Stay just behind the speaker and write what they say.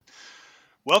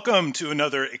Welcome to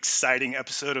another exciting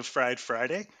episode of Fried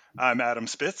Friday. I'm Adam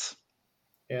Spitz.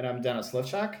 And I'm Dennis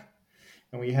Litchak.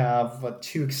 And we have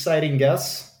two exciting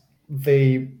guests.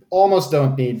 They almost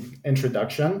don't need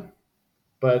introduction,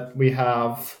 but we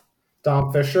have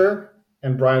Don Fisher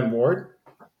and Brian Ward.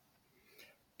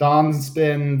 Don's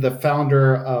been the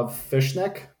founder of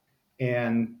Fishnick,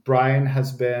 and Brian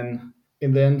has been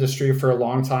in the industry for a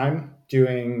long time,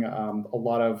 doing a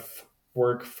lot of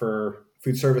work for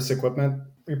food service equipment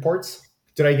reports.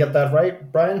 Did I get that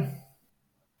right, Brian?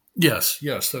 Yes,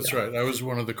 that's Yeah. right. I was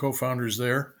one of the co-founders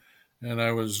there, and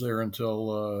I was there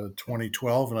until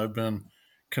 2012, and I've been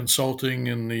consulting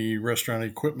in the restaurant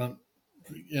equipment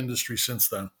industry since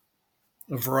then.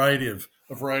 A variety of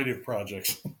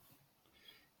projects.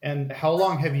 And how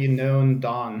long have you known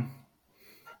Don?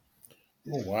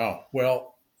 Oh wow!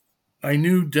 Well, I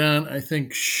knew Don. I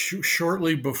think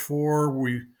shortly before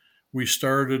we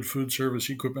started Food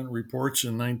Service Equipment Reports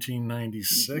in Mhm.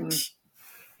 1996.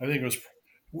 I think it was,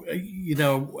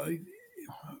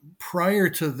 prior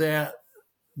to that,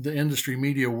 the industry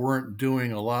media weren't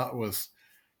doing a lot with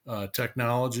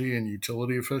technology and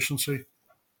utility efficiency.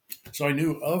 So I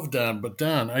knew of Don, but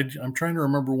Don, I'm trying to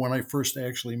remember when I first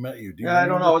actually met you. Do you Yeah, I don't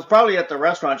know. remember? It was probably at the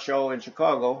restaurant show in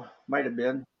Chicago. Might have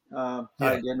been Yeah,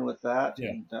 tied in with that. yeah,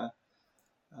 And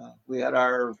we had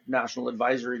our national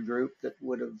advisory group that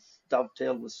would have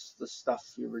dovetailed with the stuff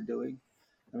you were doing.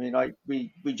 I mean,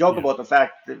 we joke yeah, about the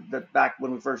fact that back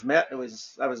when we first met, I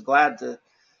was glad to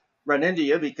run into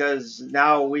you because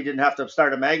now we didn't have to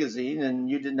start a magazine and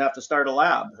you didn't have to start a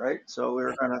lab, right? So we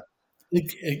were gonna we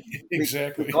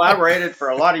exactly. collaborated for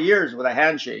a lot of years with a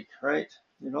handshake, right?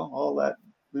 All that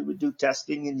we would do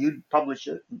testing and you'd publish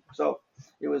it. So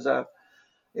it was a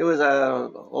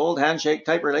old handshake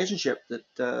type relationship that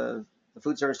the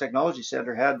Food Service Technology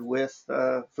Center had with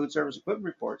food service equipment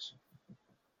reports.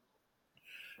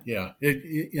 Yeah,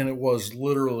 and it was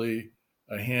literally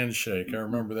a handshake. I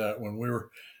remember that when we were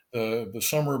the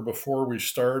summer before we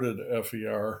started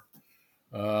FER.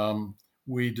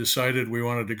 We decided we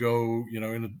wanted to go,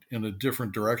 in a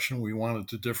different direction. We wanted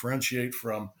to differentiate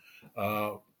from.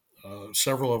 Uh,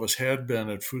 Several of us had been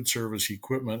at Food Service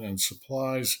Equipment and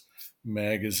Supplies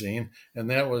magazine, and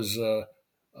that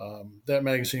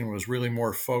magazine was really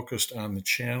more focused on the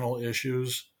channel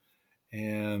issues.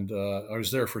 And I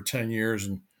was there for 10 years,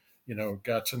 and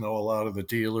got to know a lot of the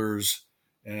dealers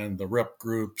and the rep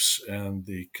groups and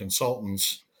the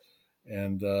consultants,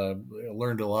 and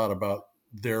learned a lot about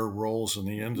their roles in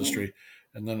the industry.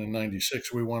 And then in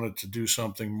 '96, we wanted to do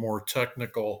something more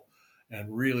technical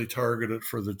and really targeted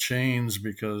for the chains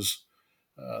because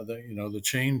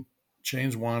the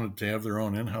chains wanted to have their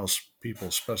own in-house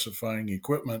people specifying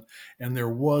equipment, and there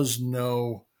was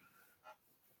no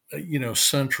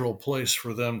central place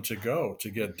for them to go to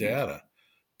get data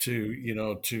to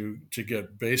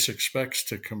get basic specs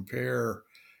to compare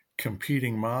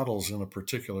competing models in a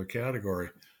particular category.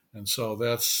 And so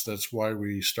that's why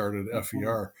we started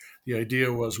FER. The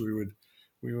idea was we would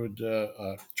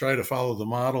try to follow the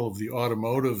model of the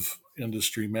automotive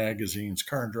industry magazines,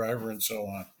 Car and Driver, and so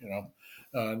on.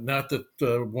 Not that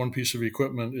one piece of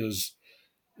equipment is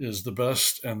the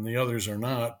best and the others are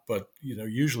not, but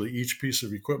usually each piece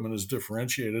of equipment is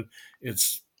differentiated.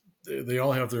 It's They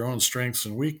all have their own strengths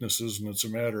and weaknesses, and it's a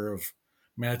matter of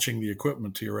matching the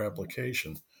equipment to your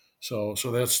application. So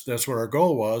that's what our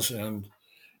goal was, and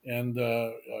we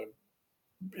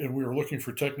were looking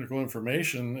for technical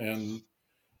information, and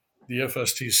the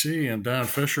FSTC and Don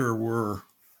Fisher were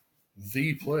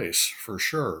the place for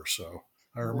sure. So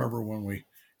I remember when we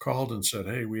called and said,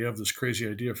 "Hey, we have this crazy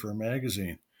idea for a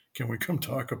magazine. Can we come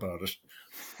talk about it?"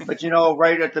 But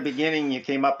right at the beginning, you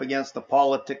came up against the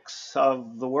politics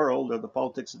of the world or the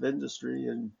politics of industry,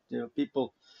 and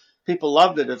people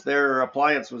loved it if their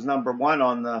appliance was number one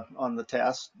on the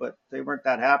test, but they weren't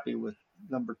that happy with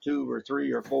number two or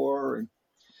three or four,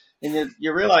 and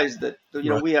you realize that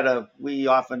Right. we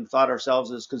often thought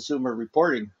ourselves as consumer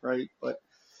reporting, right? But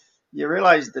you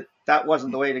realize that that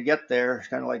wasn't the way to get there.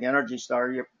 Kind of like Energy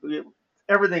Star,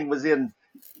 everything was in.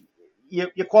 You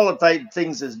qualified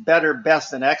things as better,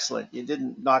 best, and excellent. You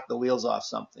didn't knock the wheels off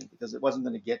something because it wasn't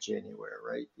going to get you anywhere,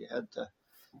 right? You had to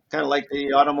kind of like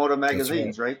the automotive That's right.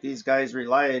 magazines, right? These guys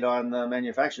relied on the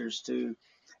manufacturers to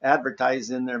advertise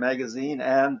in their magazine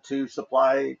and to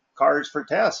supply cars for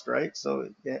test, right? So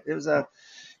it was a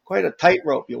quite a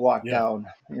tightrope you walk Yeah. down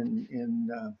in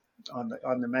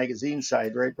on the magazine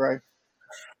side, right, Brian?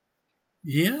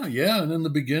 Yeah. And in the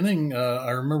beginning,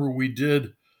 I remember we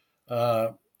did uh,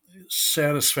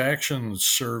 satisfaction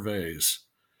surveys,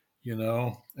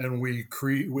 and we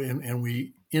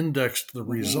indexed the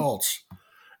Mm-hmm. results.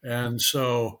 And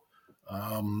so,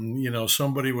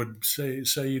 somebody would say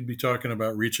you'd be talking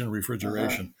about reach and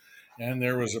refrigeration, and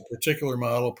there was a particular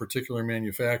model, particular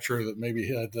manufacturer that maybe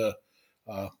had,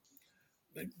 uh,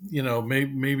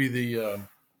 maybe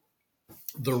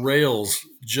the rails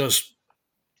just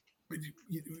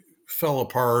fell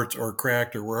apart or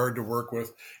cracked or were hard to work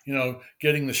with,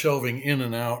 getting the shelving in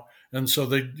and out. And so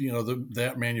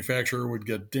that manufacturer would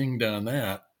get dinged on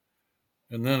that.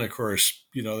 And then, of course,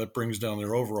 that brings down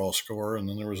their overall score. And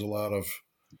then there was a lot of,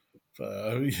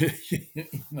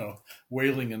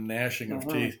 wailing and gnashing of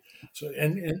teeth. So,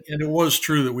 and it was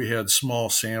true that we had small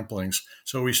samplings.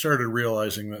 So we started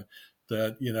realizing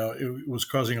that it was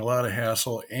causing a lot of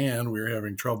hassle, and we were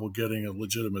having trouble getting a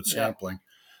legitimate sampling.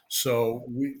 So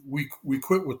we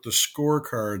quit with the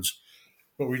scorecards,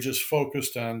 but we just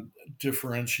focused on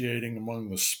differentiating among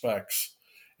the specs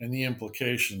and the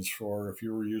implications for if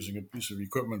you were using a piece of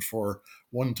equipment for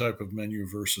one type of menu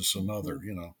versus another,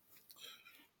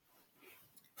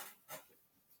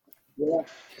 Yeah.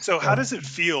 So how does it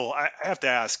feel? I have to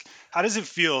ask, how does it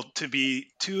feel to be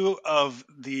two of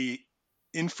the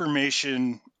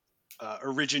information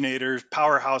originators,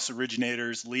 powerhouse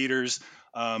originators, leaders,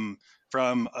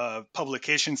 from a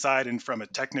publication side and from a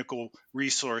technical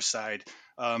resource side?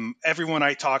 Everyone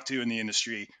I talk to in the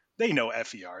industry, they know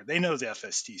FER, they know the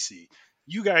FSTC.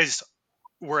 You guys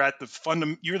were at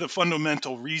you're the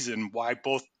fundamental reason why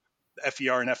both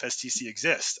FER and FSTC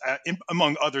exist,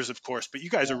 among others, of course, but you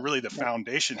guys are really the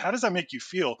foundation. How does that make you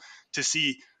feel to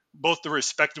see both the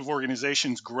respective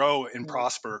organizations grow and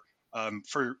prosper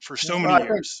for so many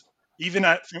years? Even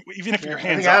if you're I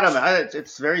hands think, off. Adam,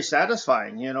 it's very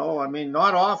satisfying. I mean,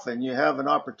 not often you have an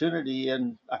opportunity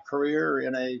in a career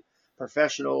in a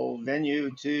professional venue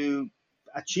to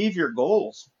achieve your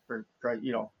goals,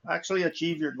 actually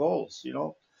achieve your goals.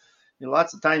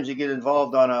 Lots of times you get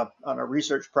involved on a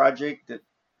research project that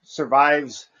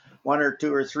survives 1 or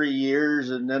 2 or 3 years,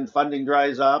 and then funding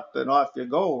dries up and off you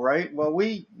go, right? Well,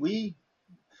 we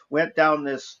went down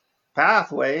this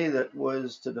pathway that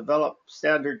was to develop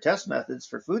standard test methods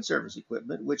for food service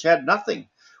equipment, which had nothing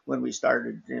when we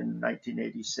started in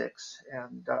 1986.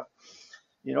 And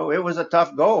it was a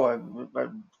tough go.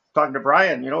 I'm talking to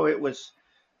Brian.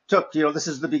 This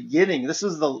is the beginning. This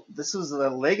is the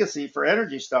legacy for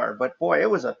Energy Star. But boy, it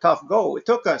was a tough go. It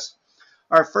took us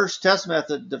our first test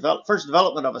method, first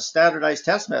development of a standardized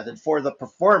test method for the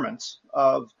performance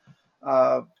of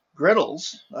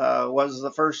griddles was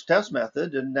the first test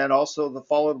method, and then also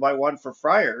followed by one for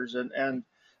fryers. And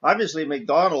obviously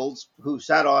McDonald's, who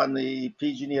sat on the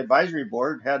PG&E advisory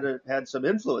board, had some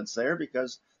influence there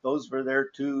because those were their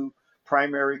two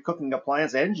primary cooking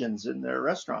appliance engines in their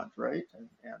restaurant, right?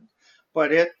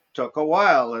 But it took a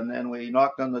while, and then we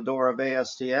knocked on the door of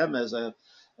ASTM as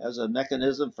a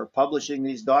mechanism for publishing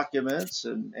these documents,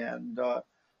 and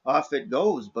off it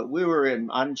goes. But we were in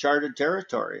uncharted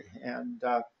territory, and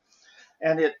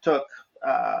it took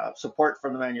support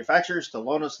from the manufacturers to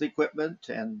loan us the equipment,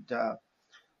 and the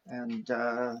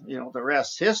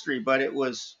rest history. But it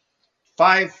was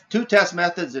two test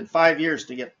methods in 5 years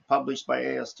to get published by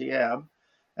ASTM.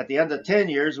 At the end of 10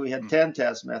 years, we had 10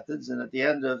 test methods, and at the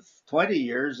end of 20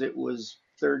 years, it was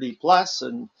 30 plus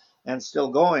and still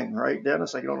going, right,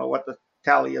 Dennis? I don't know what the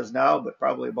tally is now, but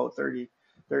probably about 30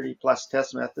 plus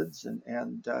test methods, and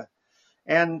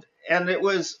it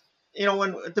was,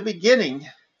 when at the beginning,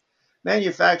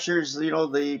 manufacturers,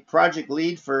 the project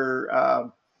lead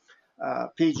for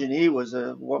PG&E was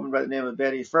a woman by the name of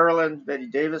Betty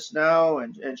Davis now,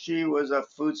 and she was a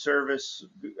food service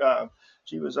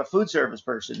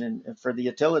person for the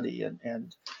utility,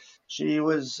 and she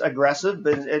was aggressive,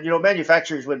 and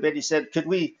manufacturers, when Betty said,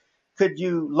 could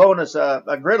you loan us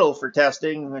a griddle for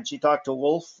testing? And she talked to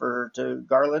Wolf or to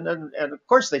Garland, and of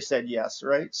course they said yes,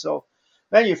 right? So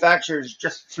manufacturers,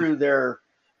 just through their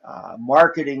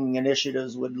marketing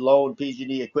initiatives, would loan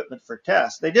PG&E equipment for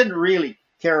tests. They didn't really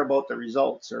care about the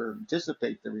results or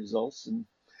anticipate the results,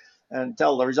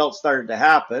 until the results started to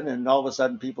happen, and all of a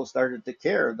sudden people started to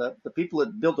care. The people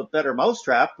that built a better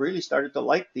mousetrap really started to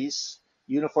like these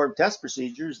uniform test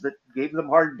procedures that gave them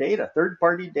hard data,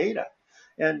 third-party data.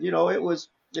 And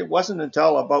it wasn't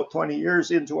until about 20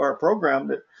 years into our program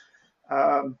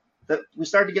that we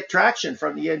started to get traction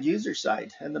from the end user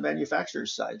side and the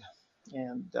manufacturer's side.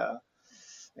 And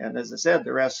as I said,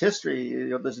 the rest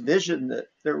history. This vision that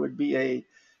there would be a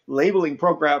labeling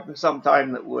program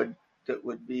sometime that would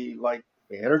be like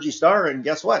Energy Star, and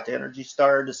guess what? Energy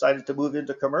Star decided to move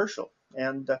into commercial.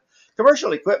 And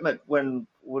commercial equipment, when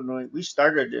we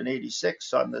started in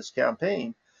 '86 on this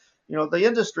campaign, the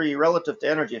industry relative to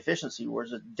energy efficiency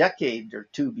was a decade or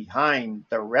two behind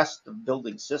the rest of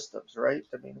building systems, right?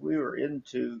 I mean, we were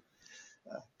into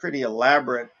pretty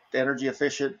elaborate energy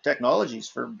efficient technologies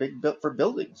for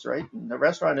buildings, right? And the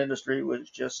restaurant industry was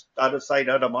just out of sight,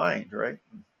 out of mind, right?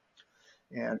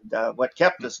 And what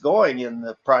kept us going in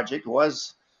the project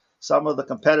was some of the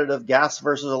competitive gas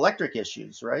versus electric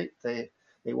issues, right? They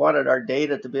wanted our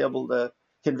data to be able to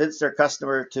convince their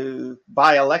customer to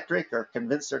buy electric or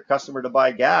convince their customer to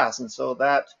buy gas, and so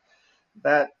that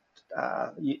uh,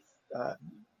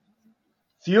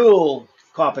 fuel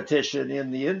competition in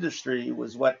the industry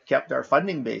was what kept our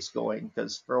funding base going,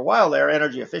 because for a while there,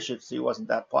 energy efficiency wasn't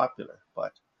that popular,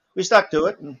 but we stuck to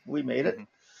it and we made it.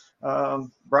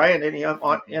 Brian, any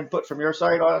input from your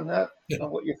side on that? On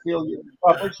what you feel you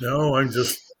accomplished? No, I'm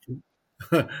just,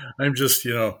 having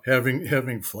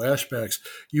flashbacks.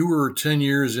 You were 10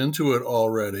 years into it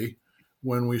already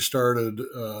when we started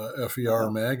FER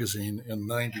magazine in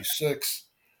 '96,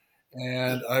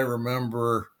 and I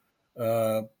remember,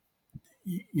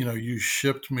 you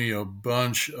shipped me a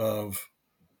bunch of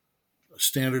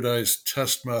standardized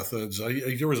test methods.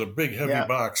 There was a big heavy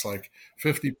box, like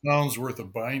 50 pounds worth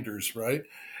of binders, right?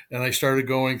 And I started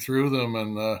going through them,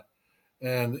 and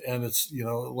it's,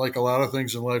 like a lot of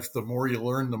things in life, the more you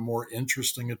learn, the more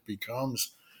interesting it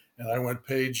becomes. And I went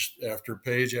page after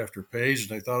page after page,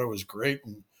 and I thought it was great.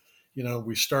 And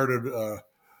we started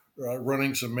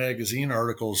running some magazine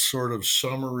articles, sort of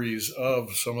summaries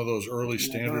of some of those early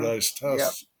standardized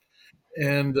tests.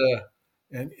 And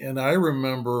I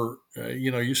remember,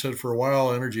 you said for a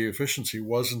while energy efficiency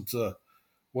wasn't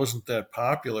that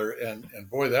popular, and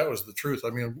boy, that was the truth.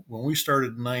 I mean, when we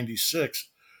started in '96,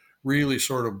 really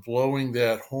sort of blowing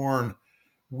that horn,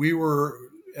 we were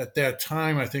at that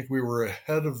time, I think we were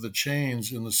ahead of the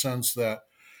chains in the sense that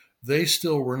they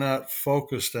still were not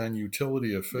focused on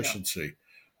utility efficiency.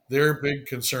 Their big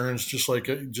concerns, just like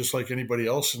anybody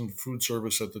else in food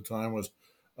service at the time, was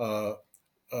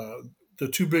the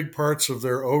two big parts of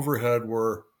their overhead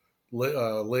were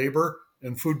labor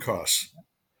and food costs.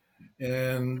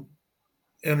 And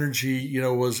energy,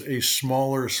 was a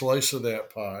smaller slice of that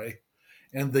pie.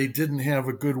 And they didn't have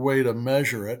a good way to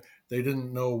measure it. They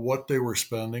didn't know what they were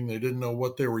spending. They didn't know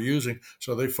what they were using.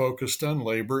 So they focused on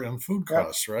labor and food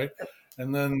costs, right?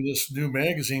 And then this new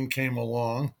magazine came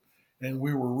along, and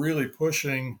we were really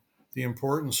pushing the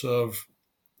importance of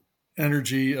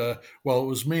energy. Well, it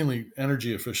was mainly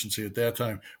energy efficiency at that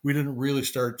time. We didn't really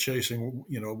start chasing,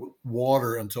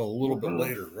 water until a little bit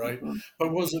later, right?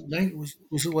 But was it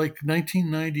like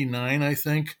 1999? I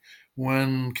think,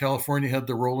 when California had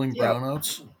the rolling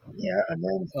brownouts. And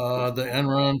then The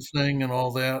Enron thing and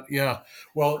all that. Yeah.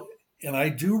 Well, and I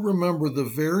do remember the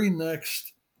very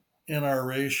next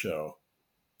NRA show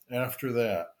after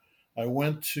that, I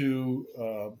went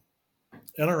to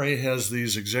NRA has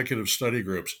these executive study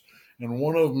groups, and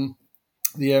one of them,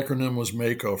 the acronym was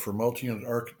MACO, for multi-unit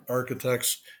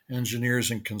architects, engineers,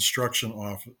 and construction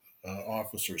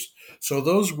officers. So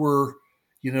those were,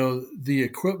 the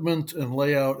equipment and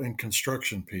layout and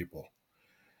construction people.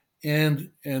 And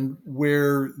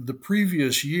where the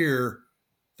previous year,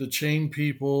 the chain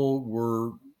people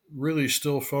were really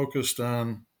still focused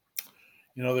on,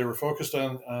 they were focused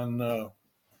on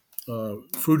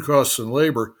food costs and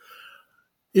labor.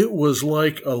 It was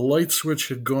like a light switch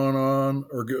had gone on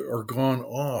or gone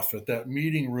off at that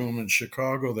meeting room in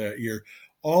Chicago that year.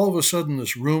 All of a sudden,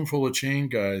 this room full of chain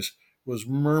guys was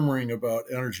murmuring about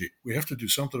energy. We have to do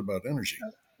something about energy.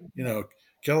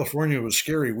 California was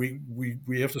scary.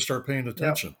 We have to start paying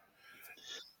attention.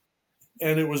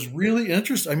 And it was really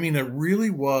interesting. I mean, it really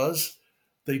was.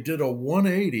 They did a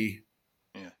 180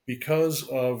 because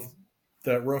of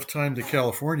that rough time that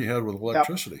California had with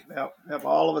electricity. Yep.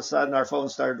 All of a sudden, our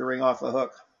phones started to ring off the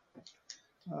hook.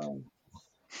 One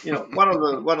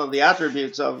of the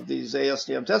attributes of these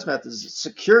ASTM test methods that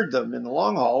secured them in the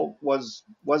long haul was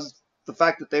the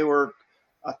fact that they were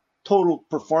a total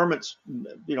performance.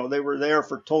 They were there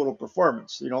for total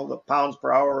performance. The pounds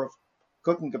per hour of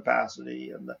cooking capacity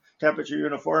and the temperature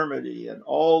uniformity and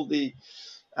all the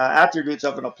attributes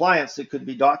of an appliance that could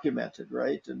be documented,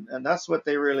 right? And that's what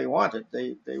they really wanted.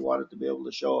 They wanted to be able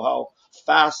to show how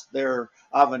fast their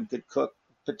oven could cook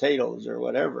potatoes or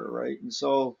whatever, right? And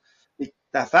so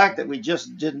the fact that we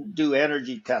just didn't do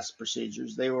energy test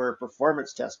procedures, they were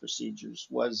performance test procedures,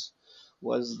 was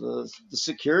the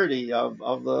security of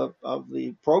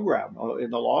the program in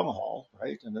the long haul,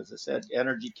 right? And as I said,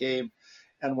 energy came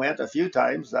and went a few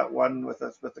times. That one with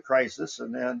the crisis,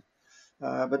 and then.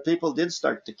 But people did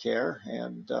start to care,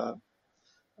 and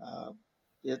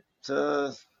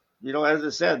as I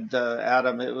said,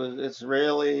 Adam, it's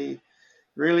really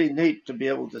really neat to be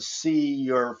able to see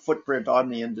your footprint on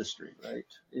the industry, right?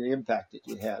 The impact that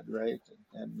you had, right?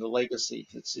 And the legacy.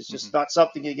 It's just Mhm. not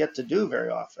something you get to do very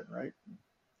often, right?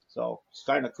 So it's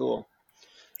kind of cool.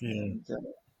 Yeah. And,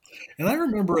 And I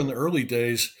remember in the early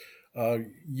days, uh,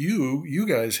 you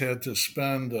guys had to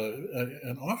spend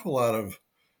an awful lot of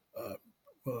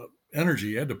energy.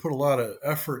 You had to put a lot of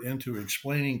effort into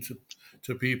explaining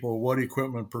to people what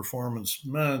equipment performance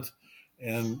meant,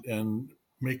 and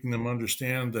making them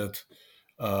understand that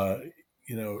uh,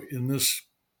 in this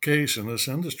case, in this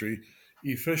industry,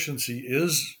 efficiency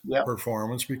is yeah,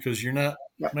 performance, because yeah, you're not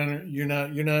yeah,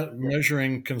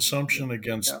 measuring yeah, consumption yeah,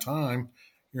 against time.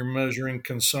 You're measuring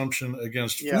consumption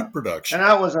against yeah. food And production.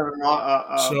 that was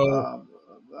So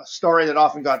a story that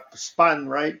often got spun,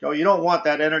 right? Oh, you don't want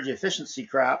that energy efficiency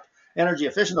crap, energy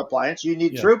efficient appliance. You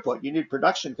need yeah, throughput. You need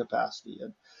production capacity.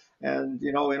 And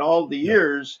in all the yeah,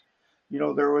 years,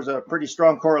 there was a pretty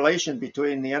strong correlation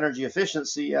between the energy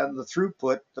efficiency and the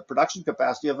throughput, the production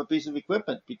capacity of a piece of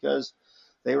equipment, because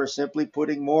they were simply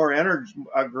putting more energy,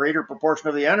 a greater proportion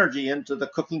of the energy into the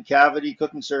cooking cavity,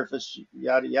 cooking surface,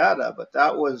 yada yada. But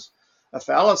that was a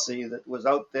fallacy that was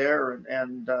out there,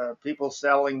 and people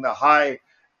selling the high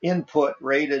input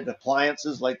rated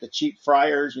appliances like the cheap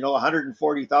fryers,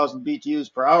 140,000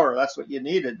 BTUs per hour. That's what you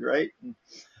needed, right?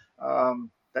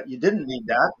 That you didn't need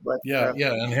that, but yeah,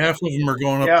 yeah, and half of them are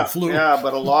going up the yeah, flue. yeah,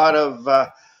 but a lot of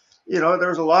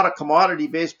there's a lot of commodity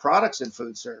based products in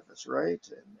food service, right?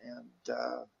 And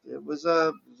it was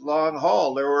a long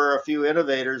haul. There were a few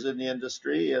innovators in the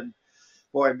industry, and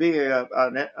boy, being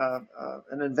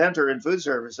an inventor in food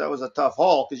service, that was a tough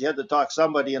haul because you had to talk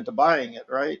somebody into buying it,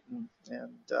 right?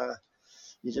 And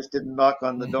you just didn't knock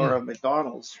on the door Hmm. of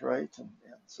McDonald's, right? And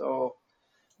so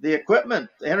the equipment,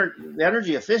 the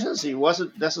energy efficiency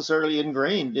wasn't necessarily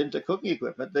ingrained into cooking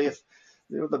equipment.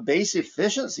 The base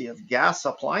efficiency of gas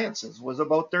appliances was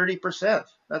about 30%.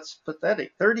 That's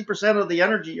pathetic. 30% of the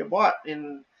energy you bought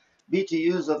in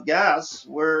BTUs of gas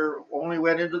were only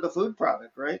went into the food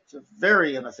product, right? So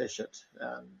very inefficient,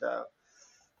 and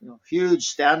huge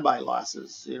standby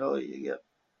losses. You get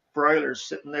broilers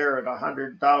sitting there at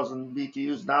 100,000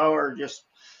 BTUs an hour, just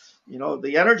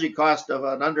the energy cost of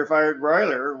an underfired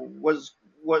broiler was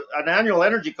what an annual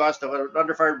energy cost of an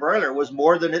underfired broiler was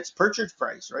more than its purchase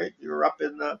price, right? You were up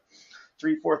in the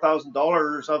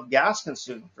 $3,000-4,000 of gas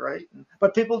consumed, right?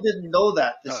 But people didn't know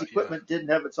that this Oh yeah. equipment didn't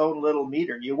have its own little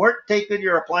meter. You weren't taking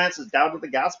your appliances down to the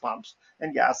gas pumps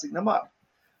and gassing them up.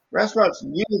 Restaurants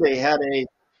knew they had a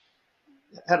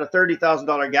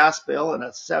 $30,000 gas bill and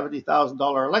a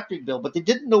 $70,000 electric bill, but they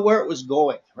didn't know where it was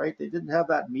going, right? They didn't have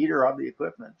that meter on the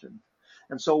equipment.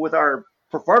 And so with our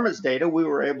performance data, we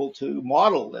were able to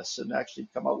model this and actually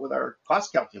come up with our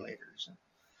cost calculators.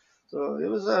 So it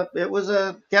was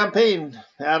a campaign,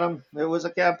 Adam. It was a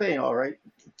campaign, all right.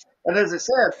 And as I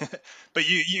said, But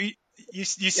you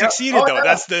yeah, succeeded oh though. yeah,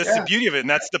 That's the yeah, beauty of it, and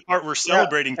that's the part we're yeah.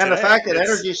 celebrating And the today. fact that It's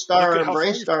Energy look Star at how far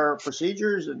embraced you've come. our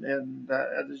procedures and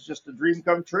it's just a dream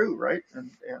come true, right?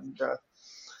 And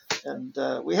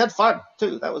we had fun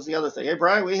too. That was the other thing. Hey,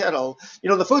 Brian, we had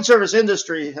the food service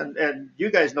industry, and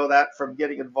you guys know that from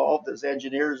getting involved as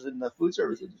engineers in the food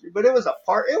service industry. But it was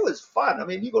fun. I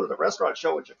mean, you go to the restaurant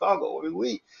show in Chicago. I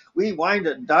mean, we wined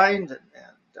and dined and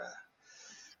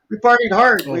we partied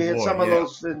hard. Oh We had boy, some of yeah,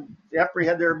 those, and EPRI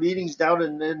had their meetings down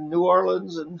in New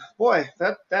Orleans, and boy,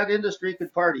 that industry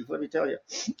could party. Let me tell you.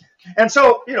 And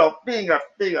so, being a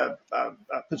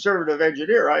conservative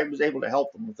engineer, I was able to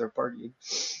help them with their partying.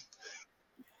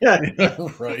 Yeah,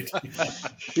 right.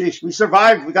 sheesh, we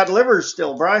survived. We got livers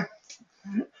still, Brian.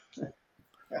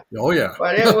 Oh yeah,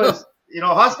 But it was,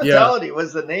 yeah, hospitality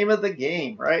was the name of the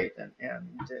game, right?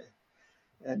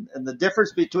 And the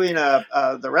difference between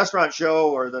the restaurant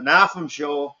show or the NAFM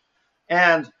show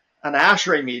and an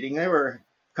ASHRAE meeting, they were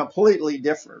completely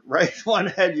different, right? One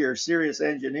had your serious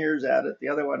engineers at it, the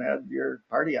other one had your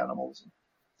party animals.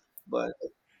 But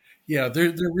yeah.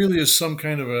 There really is some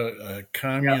kind of a yeah,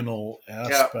 communal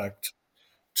yeah, aspect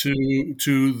to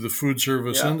the food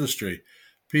service yeah, industry.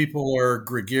 People are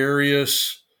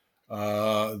gregarious.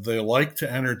 They like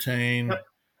to entertain. yep,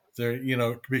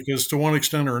 They're, because to one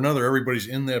extent or another, everybody's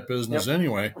in that business yep,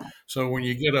 anyway. So when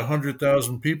you get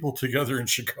 100,000 people together in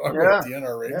Chicago at yeah, the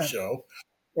NRA yeah, show,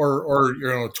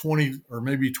 or 20 or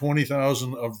maybe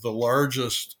 20,000 of the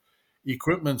largest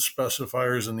equipment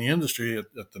specifiers in the industry at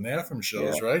the NAFM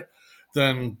yeah, shows, right?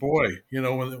 Then boy,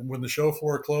 when the show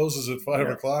floor closes at five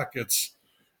yeah. o'clock, it's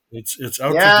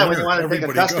out to Yeah, when you dinner. want to take a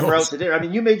Everybody customer out goes. to dinner. I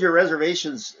mean, you made your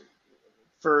reservations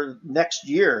for next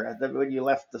year when you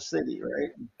left the city,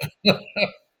 right?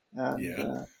 And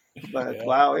Yeah. But Yeah.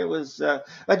 wow, it was.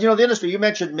 But the industry you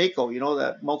mentioned, Mako.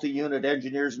 That multi-unit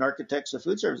engineers and architects of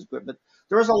food service equipment.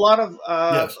 There was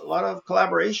Yes. a lot of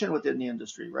collaboration within the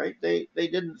industry, right? They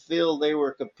didn't feel they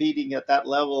were competing at that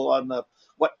level on the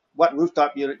what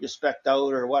rooftop unit you spec'd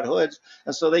out or what hoods,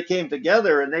 and so they came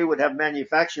together and they would have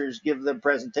manufacturers give them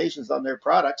presentations on their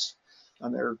products,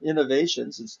 on their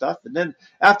innovations and stuff, and then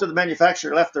after the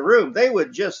manufacturer left the room, they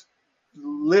would just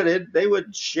they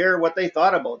would share what they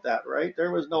thought about that, right?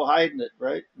 There was no hiding it,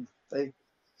 right? They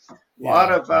a lot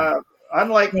Yeah. of Yeah.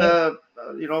 unlike Well,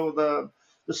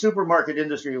 the supermarket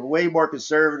industry, way more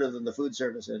conservative than the food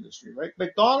service industry, right?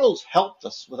 McDonald's helped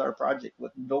us with our project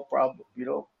with no problem.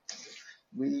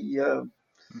 We Mhm.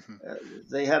 uh,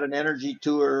 they had an energy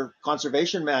tour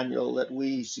conservation manual that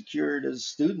we secured as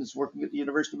students working at the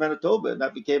University of Manitoba, and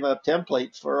that became a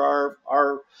template for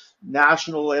our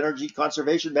national energy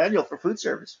conservation manual for food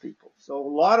service people. So a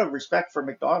lot of respect for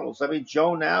McDonald's. I mean,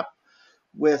 Joe Knapp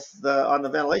on the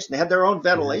ventilation, they had their own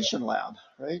ventilation lab,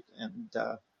 right? And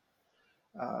uh,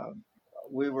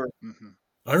 we were, Mhm.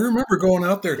 I remember going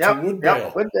out there to yep,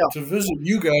 Wooddale Wooddale, to visit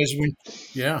you guys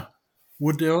yeah,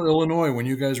 Wooddale, Illinois, when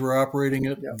you guys were operating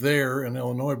it yeah, there in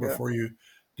Illinois yeah, before you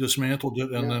dismantled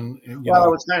it and yeah. then, Well, it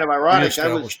was kind of ironic. I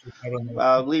was reestablished it out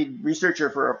on the. lead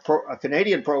researcher for a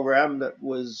Canadian program that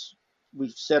was we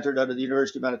centered under the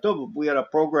University of Manitoba. We had a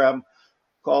program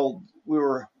we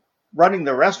were running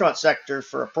the restaurant sector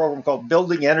for a program called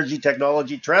Building Energy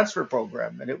Technology Transfer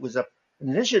Program, and it was an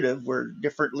initiative where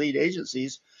different lead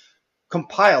agencies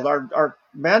compiled. Our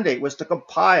mandate was to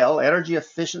compile energy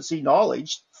efficiency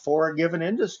knowledge for a given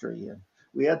industry, and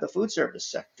we had the food service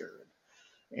sector.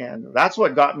 And that's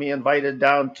what got me invited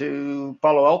down to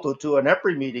Palo Alto to an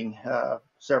EPRI meeting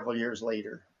several years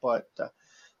later. But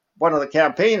one of the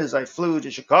campaigns, I flew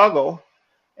to Chicago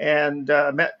and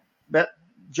met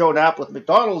Joe Knapp with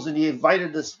McDonald's, and he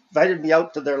invited me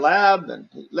out to their lab and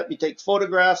let me take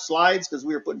photographs, slides, because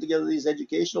we were putting together these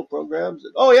educational programs.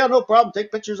 And, oh yeah, no problem,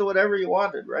 take pictures of whatever you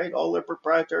wanted, right? All their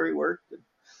proprietary work.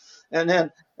 And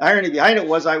then the irony behind it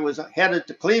was I was headed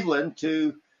to Cleveland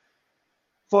to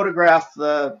photograph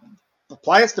the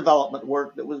appliance development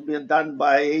work that was being done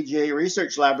by AGA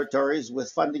Research Laboratories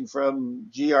with funding from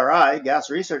GRI, Gas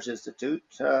Research Institute,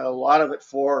 a lot of it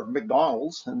for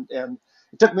McDonald's. And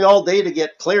it took me all day to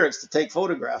get clearance to take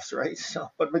photographs, right? So,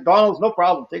 but McDonald's, no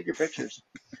problem, take your pictures.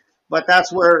 But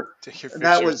Take your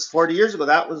that pictures. was 40 years ago.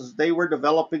 They were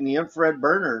developing the infrared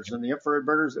burners, and the infrared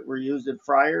burners that were used in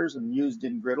fryers and used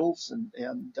in griddles.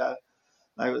 And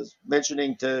I was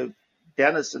mentioning to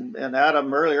Dennis and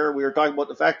Adam earlier, we were talking about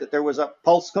the fact that there was a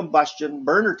pulse combustion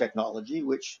burner technology,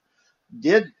 which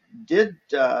did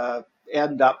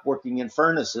end up working in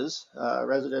furnaces,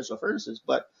 residential furnaces,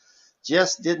 but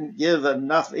just didn't give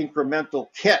enough incremental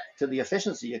kit to the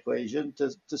efficiency equation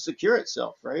to secure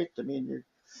itself, right? I mean,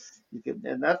 you can,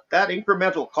 and that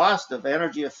incremental cost of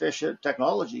energy efficient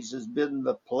technologies has been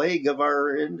the plague of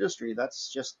our industry.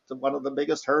 That's just one of the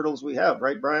biggest hurdles we have,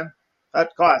 right, Brian?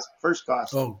 That cost, first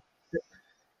cost. Oh,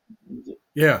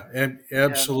 yeah, and Yeah.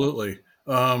 absolutely.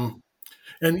 And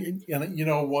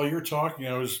while you're talking,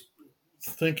 I was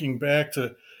thinking back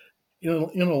to,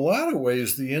 in a lot of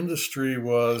ways, the industry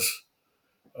was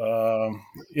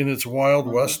in its Wild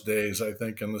Mhm. West days, I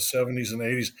think, in the 70s and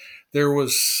 80s. There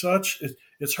was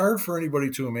it's hard for anybody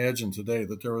to imagine today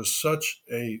that there was such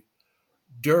a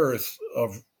dearth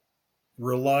of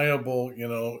reliable,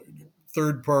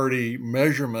 third party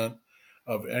measurement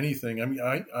of anything. I mean,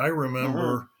 I Mhm.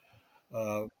 remember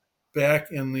uh,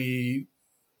 back in the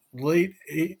late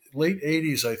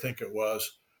 80s, I think it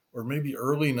was, or maybe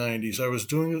early 90s. I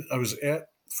was at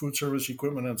Food Service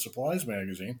Equipment and Supplies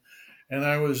magazine, and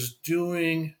I was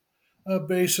doing a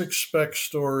basic spec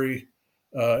story,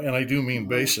 and I do mean Mhm.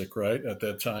 basic, right, at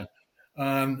that time,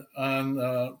 on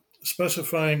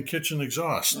specifying kitchen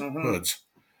exhaust Mhm. hoods.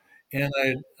 And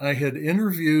I had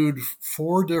interviewed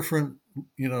four different,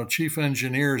 chief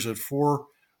engineers at four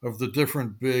of the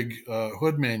different big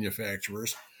hood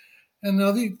manufacturers. And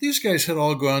now these guys had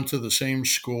all gone to the same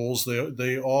schools.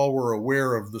 They all were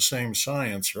aware of the same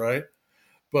science, right?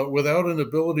 But without an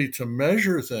ability to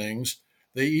measure things,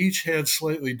 they each had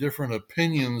slightly different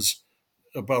opinions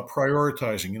about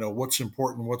prioritizing, what's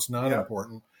important, what's not Yeah.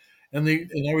 important. And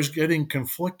I was getting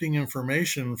conflicting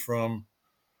information from,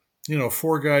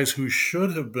 four guys who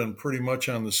should have been pretty much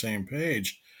on the same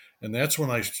page. And that's when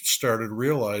I started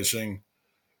realizing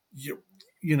you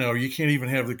can't even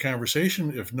have the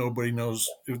conversation if nobody knows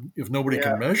if nobody Yeah.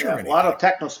 can measure Yeah. A lot of anything.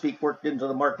 techno speak worked into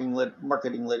the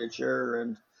marketing literature,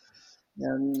 and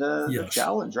the Yes.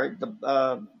 challenge, right?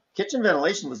 The kitchen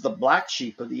ventilation was the black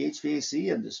sheep of the HVAC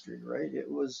industry, right?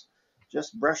 It was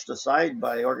just brushed aside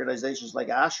by organizations like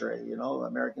ASHRAE,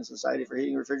 American Society for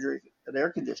Heating, Refrigeration, and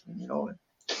Air Conditioning. And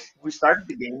we started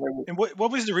the game. And what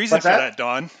was the reason What's for that? that,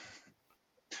 Don?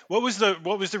 What was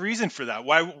the reason for that?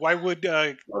 Why would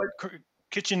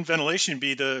kitchen ventilation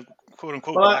be the quote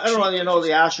unquote Well, black I don't know, sheep, as you the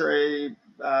say? ASHRAE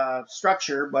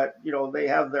structure, but they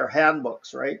have their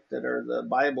handbooks, right, that are the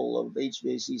Bible of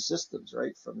HVAC systems,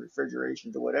 right, from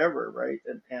refrigeration to whatever, right,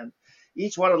 and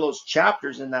each one of those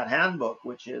chapters in that handbook,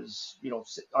 which is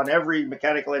on every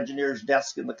mechanical engineer's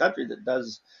desk in the country that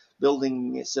does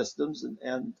building systems,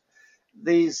 and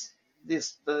these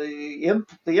the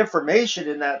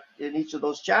information in each of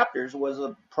those chapters was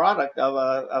a product of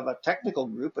a technical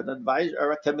group, an advisor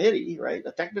or a committee, right?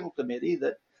 A technical committee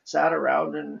that sat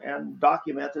around and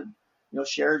documented,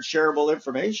 shareable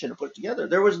information and put together.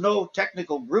 There was no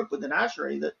technical group within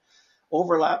ASHRAE that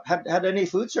had any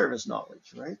food service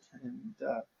knowledge, right?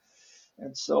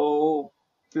 And so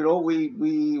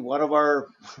we one of our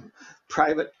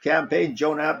private campaign,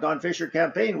 Joe Knapp, Don Fisher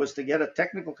campaign, was to get a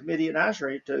technical committee in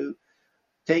ASHRAE to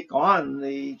take on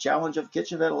the challenge of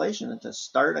kitchen ventilation and to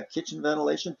start a kitchen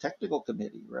ventilation technical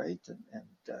committee, right?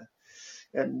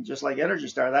 And just like Energy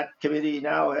Star, that committee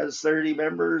now has 30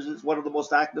 members. It's one of the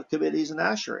most active committees in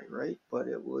ASHRAE, right? But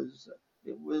it was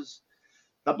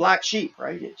the black sheep,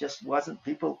 right? It just wasn't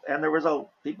people, and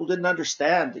people didn't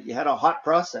understand that you had a hot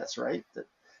process, right? That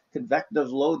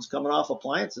convective loads coming off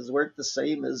appliances weren't the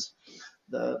same as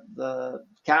the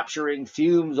capturing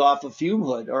fumes off a fume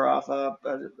hood or off a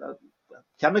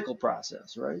chemical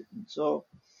process, right? And so,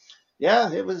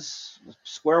 yeah, it was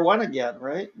square one again,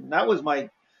 right? And that was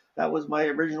my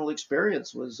original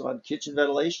experience, was on kitchen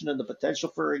ventilation and the potential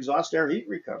for exhaust air heat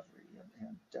recovery.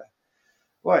 And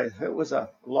boy, it was a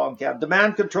long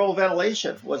demand control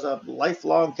ventilation was a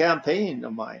lifelong campaign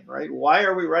of mine, right? Why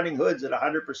are we running hoods at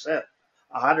 100%,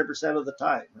 100% of the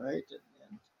time, right?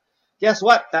 And guess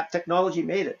what? That technology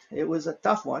made it. It was a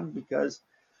tough one because,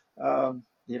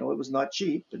 it was not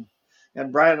cheap.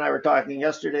 And Brian and I were talking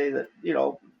yesterday that,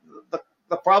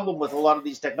 the problem with a lot of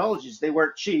these technologies, they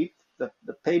weren't cheap. The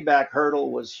payback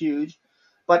hurdle was huge,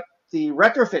 but the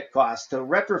retrofit cost to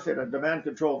retrofit a demand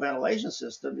control ventilation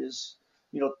system is,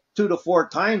 2 to 4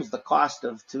 times the cost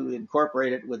to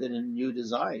incorporate it within a new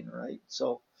design, right?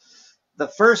 So the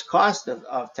first cost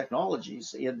of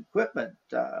technologies in equipment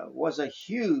was a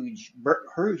huge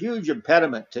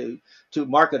impediment to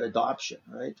market adoption,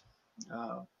 right?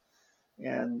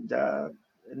 And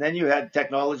then you had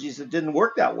technologies that didn't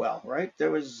work that well, right?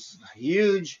 There was a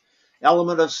huge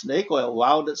element of snake oil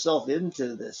wound itself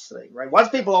into this thing, right? Once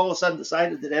people all of a sudden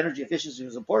decided that energy efficiency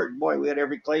was important, boy, we had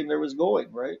every claim there was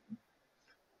going, right?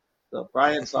 So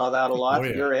Brian saw that a Oh lot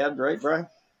at yeah. your end, right, Brian?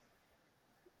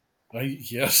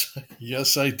 Yes,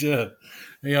 yes, I did.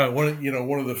 Yeah,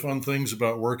 one of the fun things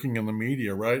about working in the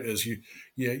media, right, is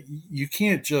you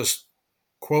can't just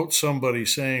quote somebody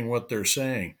saying what they're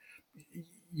saying.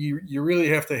 You really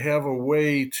have to have a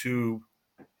way to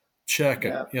check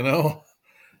it. Yeah.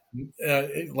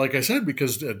 Like I said,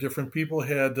 because different people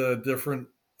had different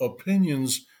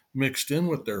opinions mixed in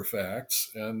with their facts,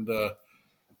 and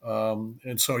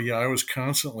so yeah, I was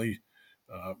constantly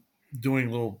uh, doing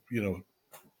little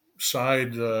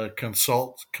side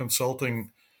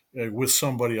consulting with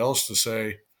somebody else to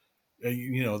say,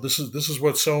 this is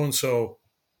what so and so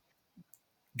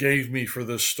gave me for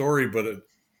this story, but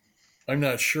I'm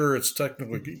not sure it's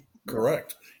technically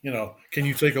correct. Can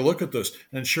you take a look at this?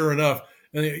 And sure enough,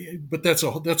 but that's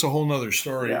a whole nother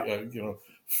story. Yeah.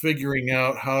 Figuring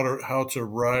out how to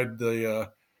ride the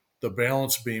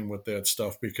balance beam with that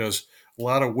stuff, because a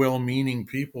lot of well-meaning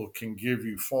people can give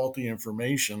you faulty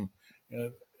information,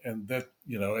 and that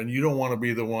and you don't want to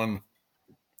be the one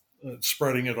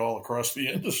spreading it all across the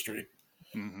industry.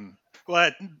 Mm-hmm.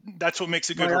 Well, that's what makes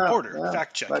a good Well, reporter, yeah.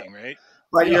 fact checking, right?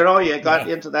 But Yeah, you got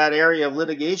yeah, into that area of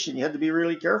litigation, you had to be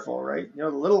really careful, right? The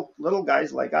little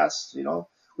guys like us,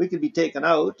 we could be taken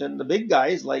out, and the big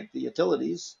guys like the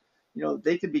utilities,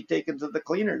 they could be taken to the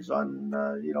cleaners on,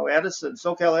 Edison.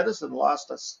 SoCal Edison lost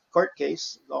a court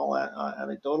case, all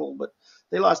anecdotal, but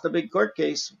they lost a big court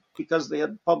case because they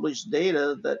had published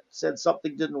data that said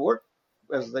something didn't work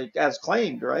as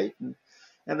claimed, right?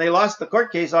 And they lost the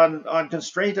court case on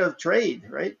constraint of trade,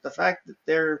 right? The fact that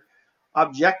their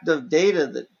objective data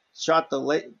that shot the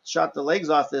legs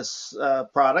off this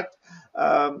product,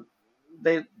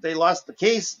 they lost the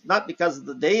case not because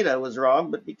the data was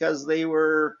wrong, but because they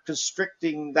were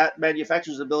constricting that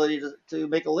manufacturer's ability to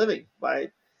make a living by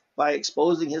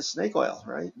exposing his snake oil,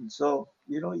 right? And so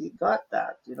you got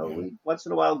that. yeah. We once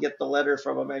in a while get the letter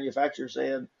from a manufacturer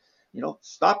saying,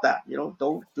 stop that.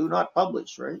 Do not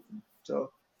publish, right?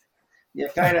 So you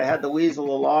kind of had to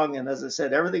weasel along. And as I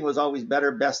said, everything was always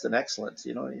better, best, and excellence.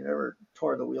 You never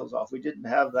tore the wheels off. We didn't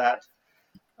have that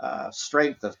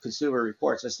strength of Consumer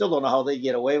Reports. I still don't know how they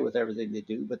get away with everything they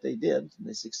do, but they did, and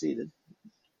they succeeded.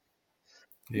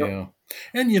 Yeah,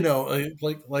 and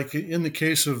like in the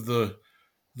case of the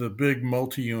big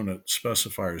multi-unit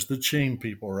specifiers, the chain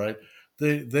people, right?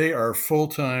 They are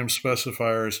full-time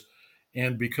specifiers,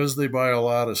 and because they buy a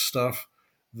lot of stuff,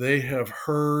 they have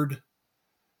heard,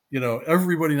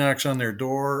 everybody knocks on their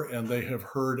door, and they have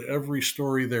heard every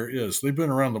story there is. They've been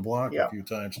around the block a Yeah. few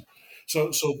times, so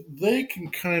they can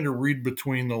kind of read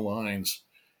between the lines,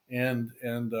 and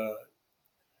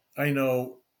I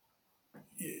know,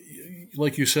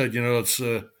 like you said, it's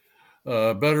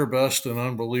better, best, and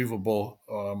unbelievable.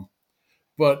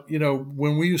 But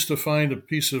when we used to find a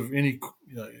piece of any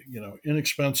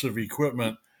inexpensive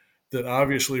equipment that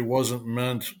obviously wasn't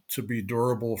meant to be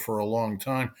durable for a long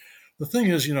time, the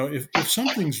thing is, if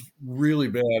something's really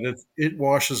bad, it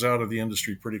washes out of the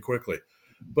industry pretty quickly.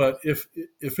 But if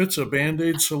it's a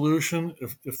band-aid solution,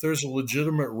 if there's a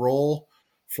legitimate role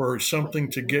for something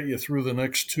to get you through the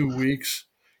next 2 weeks,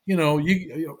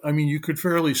 you could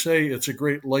fairly say it's a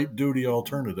great light duty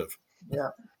alternative.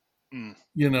 Yeah.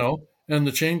 And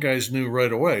the chain guys knew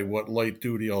right away what light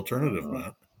duty alternative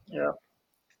meant. Yeah.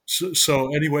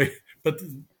 So anyway, but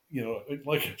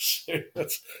like I say,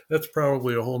 that's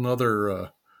probably a whole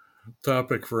nother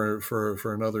topic for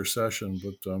another session.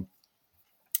 But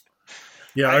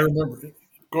I remember.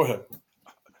 Go ahead.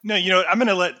 No, I'm going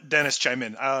to let Dennis chime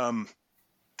in.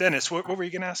 Dennis, what were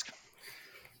you going to ask?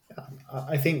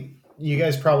 I think you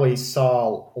guys probably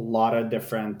saw a lot of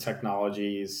different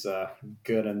technologies,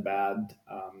 good and bad.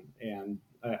 And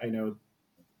I know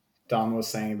Don was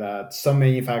saying that some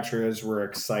manufacturers were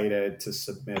excited to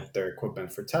submit their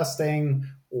equipment for testing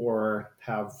or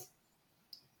have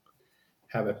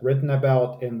it written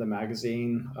about in the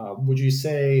magazine. Would you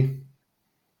say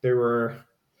there were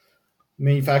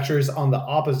manufacturers on the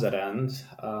opposite end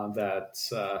that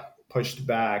pushed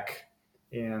back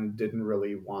and didn't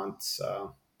really want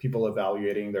people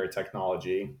evaluating their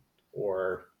technology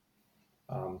or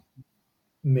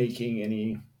making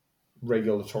any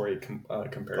regulatory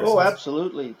comparisons? Oh,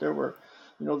 absolutely. There were,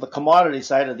 the commodity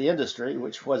side of the industry,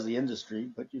 which was the industry,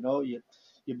 but you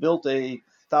built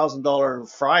 $1,000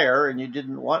 fryer and you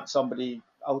didn't want somebody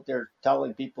out there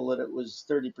telling people that it was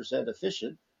 30%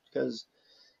 efficient because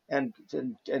and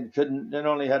couldn't and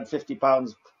only had 50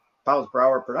 pounds per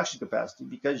hour production capacity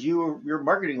because your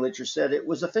marketing literature said it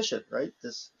was efficient, right?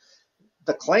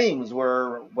 The claims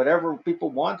were whatever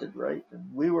people wanted, right?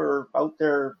 And we were out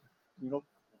there,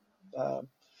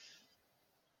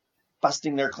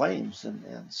 busting their claims,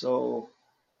 and so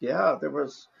there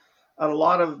was a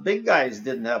lot of big guys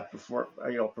didn't have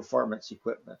performance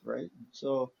equipment, right?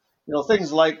 So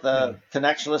things like the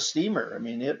connectionless steamer. I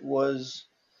mean, it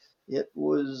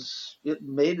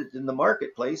made it in the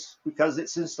marketplace because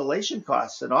its installation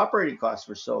costs and operating costs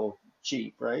were so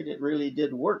cheap, right? It really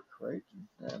did work, right?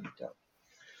 And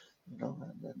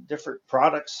and different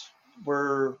products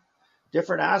were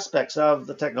different aspects of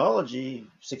the technology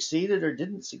succeeded or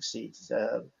didn't succeed.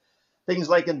 Things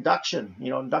like induction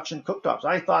cooktops.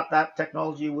 I thought that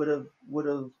technology would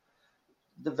have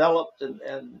developed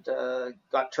and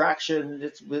got traction.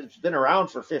 It's been around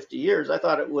for 50 years. I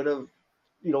thought it would have,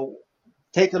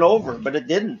 taken over, but it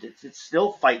didn't. It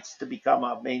still fights to become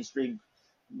a mainstream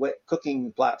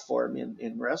cooking platform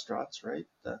in restaurants, right?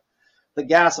 The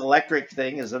gas electric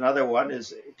thing is another one.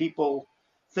 Is people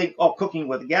think, cooking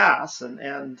with gas,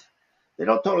 and they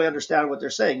don't totally understand what they're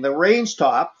saying.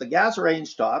 The gas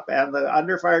range top, and the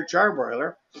underfire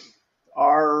charbroiler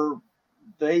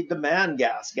they demand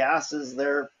gas. Gas is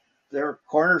their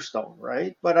cornerstone,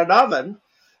 right? But an oven,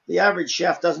 the average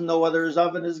chef doesn't know whether his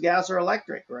oven is gas or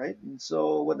electric, right? And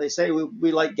so when they say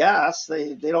we like gas,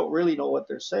 they don't really know what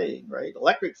they're saying, right?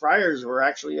 Electric fryers were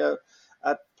actually a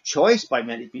choice by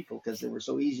many people because they were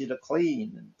so easy to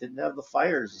clean and didn't have the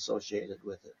fires associated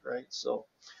with it, right? So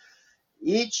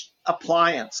each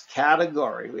appliance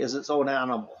category is its own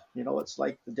animal. It's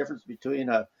like the difference between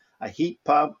a heat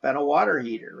pump and a water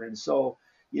heater. And so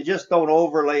you just don't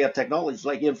overlay a technology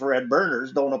like infrared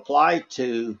burners don't apply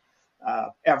to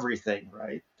everything,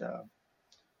 right?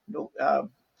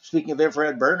 Speaking of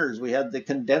infrared burners, we had the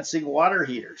condensing water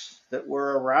heaters that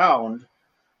were around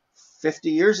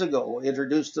 50 years ago,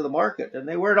 introduced to the market, and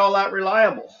they weren't all that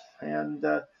reliable. And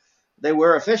they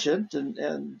were efficient,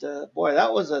 and boy,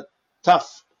 that was a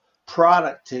tough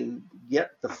product to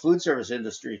get the food service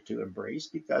industry to embrace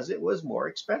because it was more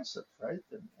expensive, right?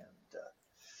 And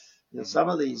Some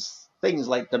of these things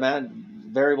like demand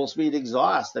variable speed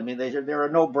exhaust, I mean, they're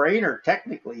a no-brainer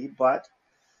technically, but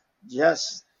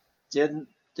just didn't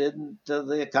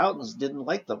the accountants didn't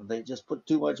like them. They just put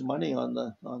too much money on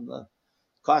the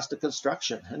cost of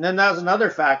construction. And then that was another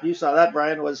fact. You saw that,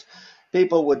 Brian, was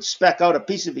people would spec out a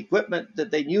piece of equipment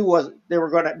that they knew they were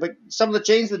going to. But some of the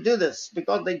chains would do this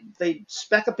because they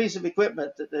spec a piece of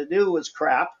equipment that they knew was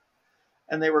crap,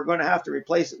 and they were going to have to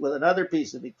replace it with another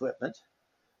piece of equipment.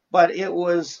 But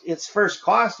its first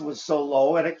cost was so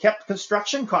low, and it kept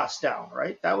construction costs down.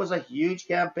 Right, that was a huge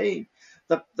campaign.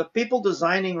 The people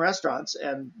designing restaurants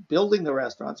and building the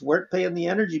restaurants weren't paying the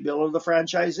energy bill of the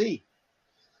franchisee.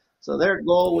 So their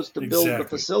goal was to build the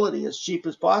facility as cheap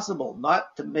as possible,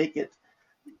 not to make it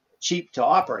cheap to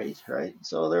operate, right?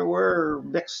 So there were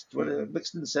mixed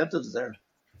incentives there.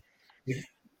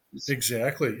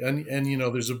 Exactly, and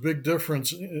there's a big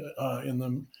difference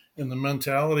in the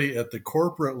mentality at the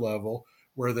corporate level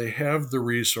where they have the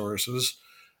resources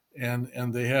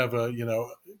and they have a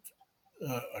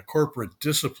corporate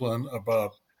discipline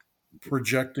about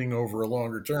projecting over a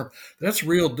longer term. That's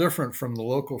real different from the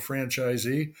local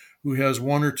franchisee who has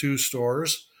one or two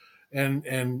stores and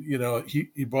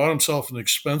he bought himself an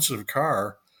expensive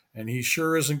car and he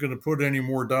sure isn't going to put any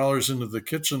more dollars into the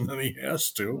kitchen than he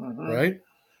has to, right?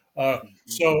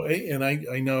 So, and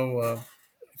I know,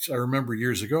 I remember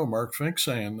years ago, Mark Fink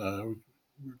saying,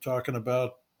 we were talking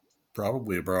about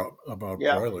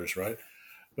broilers, right?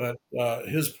 But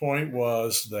his point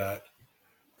was that,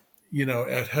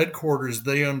 at headquarters,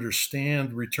 they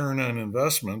understand return on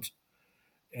investment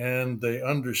and they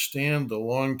understand the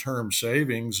long-term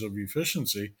savings of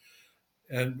efficiency.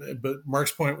 But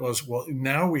Mark's point was, well,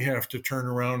 now we have to turn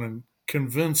around and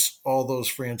convince all those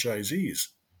franchisees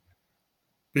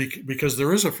because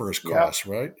there is a first cost,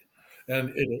 right?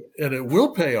 And it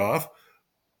will pay off,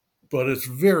 but it's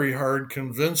very hard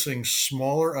convincing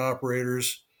smaller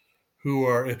operators who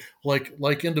are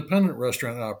like independent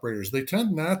restaurant operators. They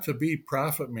tend not to be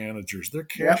profit managers; they're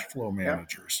cash flow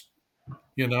managers.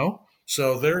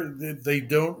 So they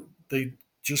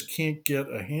just can't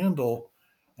get a handle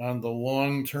on the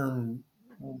long term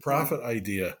profit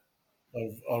idea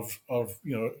of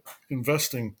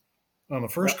investing on the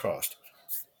first cost.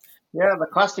 Yeah, the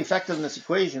cost effectiveness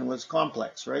equation was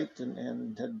complex, right?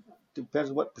 And it depends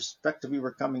on what perspective you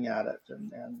were coming at it.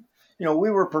 And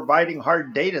we were providing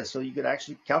hard data so you could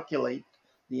actually calculate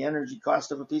the energy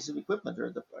cost of a piece of equipment or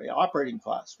the operating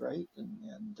cost, right?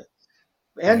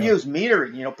 And use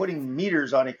metering, putting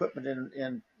meters on equipment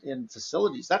in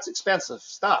facilities. That's expensive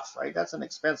stuff, right? That's an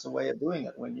expensive way of doing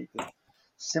it when you could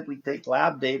simply take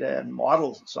lab data and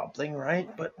model something, right?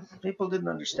 But people didn't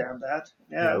understand that.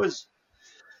 Yeah. It was,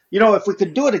 if we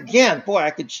could do it again, boy,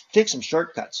 I could take some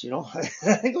shortcuts,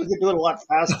 I think we could do it a lot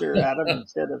faster, Adam,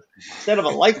 instead of a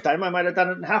lifetime. I might have done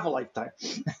it in half a lifetime.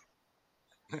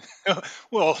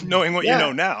 Well, knowing what you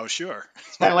know now, sure.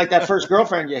 It's kind of like that first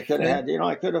girlfriend you could have had.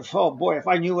 I could have, oh boy, if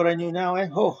I knew what I knew now,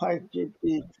 I'd be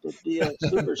a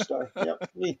superstar.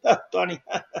 Yep, Donnie.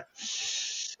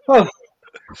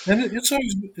 And it's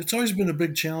always been a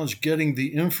big challenge getting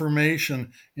the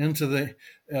information into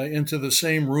the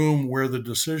same room where the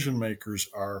decision makers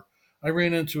are. I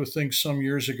ran into a thing some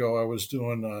years ago. I was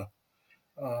doing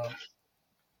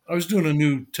a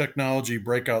new technology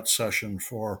breakout session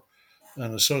for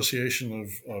an association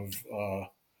of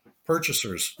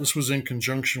purchasers. This was in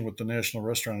conjunction with the National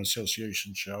Restaurant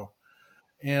Association show,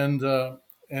 and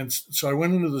so I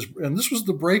went into this, and this was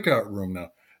the breakout room.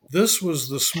 Now, this was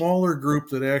the smaller group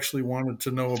that actually wanted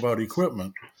to know about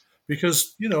equipment,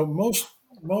 because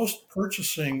most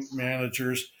purchasing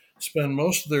managers spend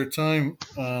most of their time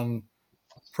on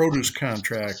produce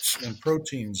contracts and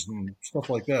proteins and stuff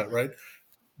like that, right?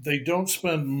 They don't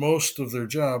spend most of their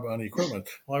job on equipment.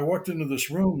 Well, I walked into this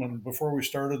room, and before we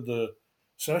started the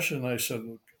session, I said,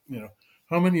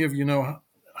 how many of you know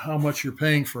how much you're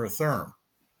paying for a therm?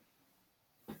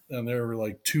 And there were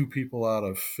like 2 people out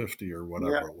of 50 or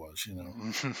whatever it was,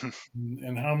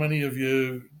 And how many of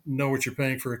you know what you're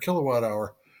paying for a kilowatt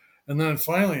hour? And then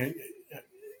finally,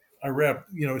 I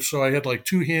wrapped, so I had like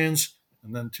 2 hands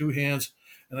and then 2 hands.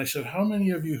 And I said, how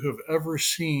many of you have ever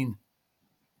seen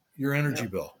your energy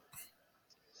bill?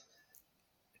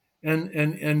 And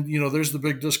there's the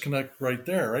big disconnect right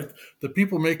there, right? The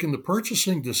people making the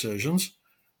purchasing decisions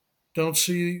don't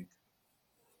see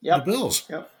the bills.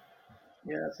 Yep.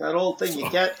 Yeah, it's that old thing.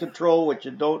 You can't control what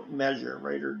you don't measure,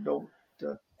 right? Or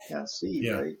can't see,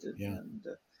 right? And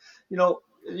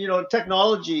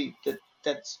technology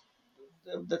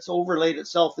that's overlaid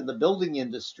itself in the building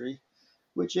industry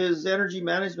which is energy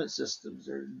management systems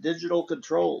or digital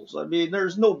controls. I mean,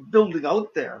 there's no building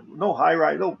out there, no high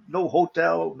rise, no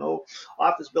hotel, no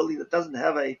office building that doesn't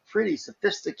have a pretty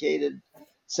sophisticated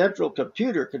central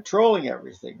computer controlling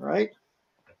everything, right?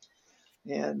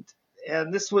 And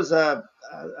this was a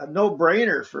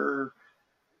no-brainer for.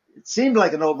 It seemed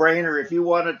like a no-brainer if you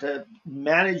wanted to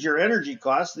manage your energy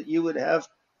costs that you would have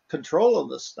control of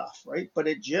this stuff, right? But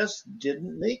it just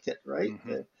didn't make it, right?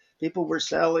 Mm-hmm. People were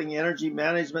selling energy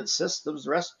management systems,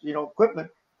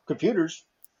 equipment, computers,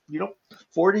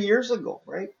 40 years ago,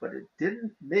 right? But it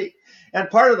didn't make. And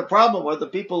part of the problem were the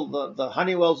people, the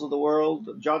Honeywells of the world,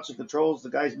 the Johnson Controls, the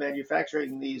guys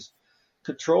manufacturing these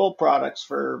control products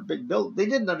for big build, they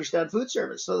didn't understand food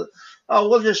service. So,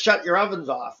 we'll just shut your ovens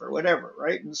off or whatever,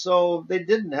 right? And so they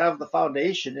didn't have the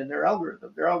foundation in their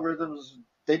algorithm. Their algorithms,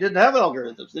 they didn't have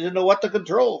algorithms. They didn't know what to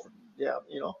control. Yeah,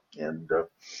 and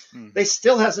they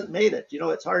still hasn't made it.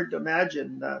 It's hard to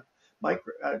imagine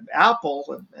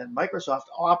Apple and Microsoft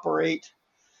operate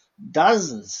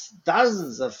dozens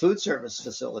of food service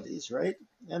facilities, right?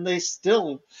 And they're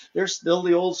still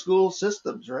the old school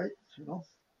systems, right?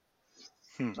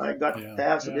 I got to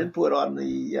have some input on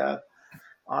the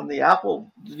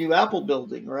new Apple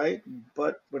building, right?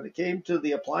 But when it came to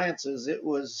the appliances, it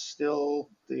was still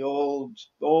the old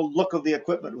look of the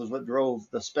equipment was what drove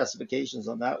the specifications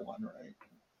on that one, right?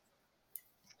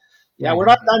 Yeah, we're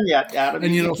not done yet, Adam.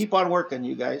 And you keep on working,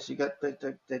 you guys. You got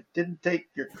that didn't take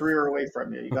your career away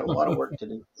from you. You got a lot of work to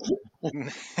do.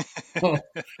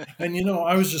 And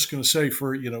I was just going to say,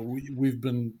 we've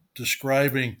been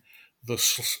describing the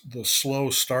slow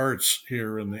starts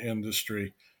here in the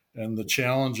industry and the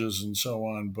challenges and so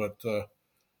on, but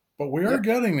we are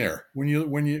getting there. When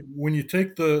you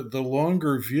take the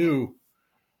longer view,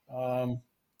 the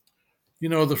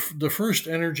first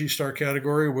Energy Star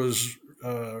category was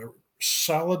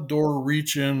solid door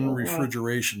reach-in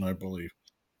refrigeration, I believe.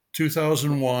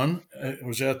 2001, it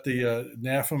was at the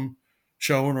NAFEM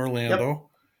show in Orlando. Yep.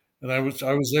 And I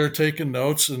was there taking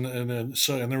notes, and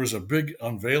there was a big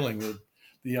unveiling that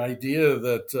the idea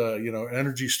that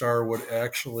Energy Star would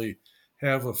actually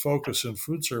have a focus in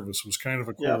food service was kind of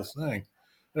a cool thing.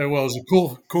 Well, it was a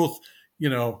cool.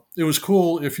 It was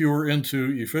cool if you were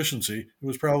into efficiency. It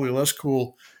was probably less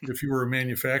cool if you were a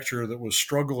manufacturer that was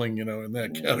struggling, in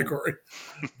that category.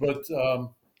 But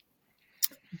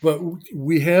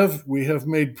we have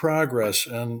made progress,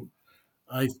 and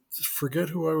I forget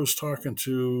who I was talking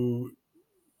to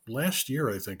last year.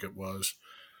 I think it was,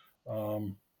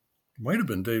 might have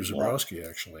been Dave Zabrowski,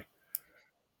 actually.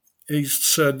 He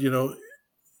said,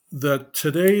 that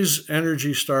today's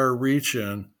Energy Star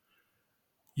reach-in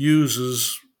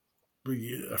uses,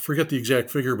 I forget the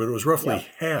exact figure, but it was roughly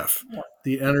half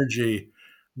the energy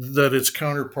that its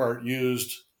counterpart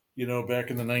used, back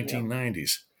in the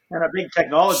 1990s. And a big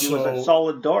technology was a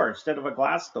solid door instead of a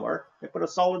glass door. They put a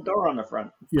solid door on the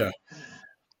front. Yeah.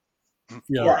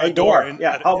 Yeah, a door.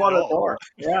 How about a door?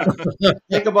 Yeah.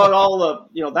 Think about all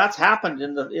the, that's happened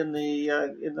in the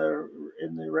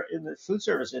food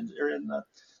service or in the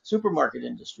supermarket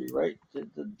industry, right?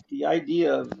 The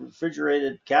idea of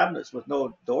refrigerated cabinets with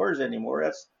no doors anymore,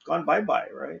 that's gone bye-bye,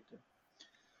 right?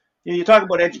 You talk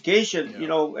about education,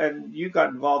 and you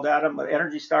got involved, Adam, at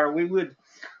Energy Star. We would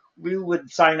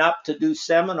sign up to do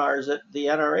seminars at the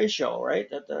NRA show, right?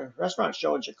 At the restaurant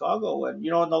show in Chicago. And,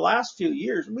 in the last few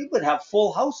years, we would have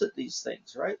full house at these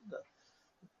things, right?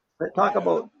 They talk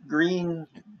about green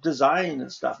design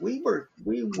and stuff. We were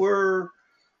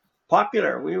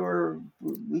popular. We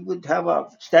would have a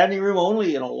standing room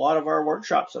only in a lot of our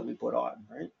workshops that we put on,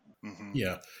 right? Mm-hmm.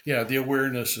 Yeah. The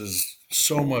awareness is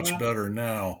so much better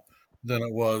now than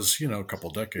it was, a couple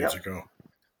decades ago.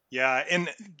 Yeah, and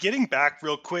getting back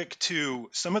real quick to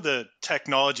some of the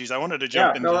technologies, I wanted to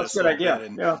jump into this a little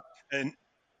bit.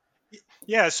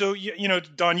 So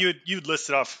Don, you'd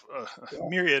listed off a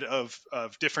myriad of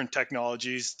different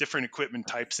technologies, different equipment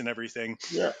types, and everything.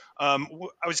 Yeah. I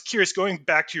was curious, going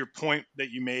back to your point that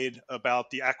you made about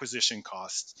the acquisition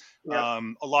costs. Yeah.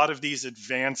 A lot of these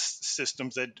advanced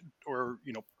systems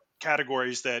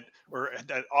categories that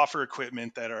offer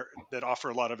equipment that offer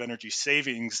a lot of energy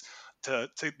savings to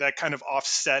that kind of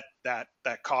offset that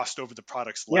cost over the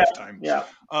product's lifetime. Yeah.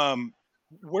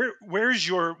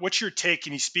 What's your take?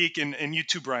 Can you speak, and you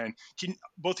too, Brian, can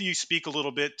both of you speak a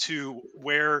little bit to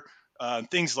where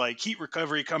things like heat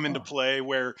recovery come into play,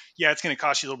 where it's going to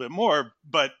cost you a little bit more,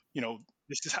 but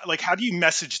this is how do you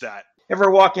message that? Ever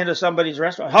walk into somebody's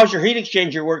restaurant? How's your heat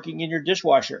exchanger working in your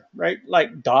dishwasher? Right?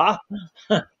 Like, duh.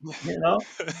 What?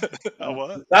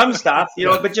 Some stuff,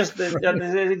 but just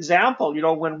the example,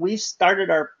 when we started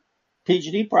our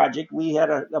PG&E project, we had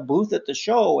a booth at the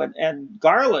show, and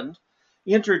Garland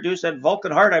introduced, and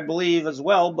Vulcan Hart, I believe, as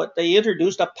well, but they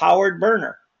introduced a powered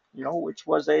burner, which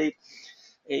was a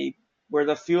where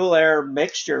the fuel air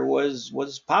mixture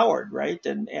was powered, right?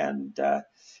 And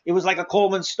it was like a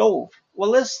Coleman stove.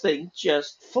 Well, this thing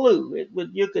just flew.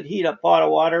 You could heat a pot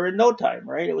of water in no time,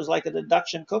 right? It was like an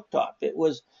induction cooktop. It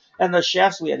was, and the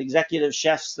chefs, we had executive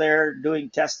chefs there doing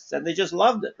tests, and they just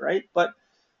loved it, right? But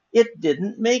it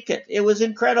didn't make it. It was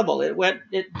incredible.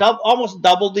 Almost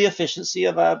doubled the efficiency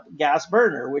of a gas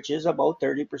burner, which is about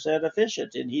 30%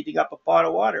 efficient in heating up a pot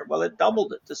of water. Well, it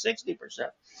doubled it to 60%.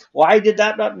 Why did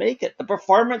that not make it? The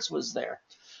performance was there.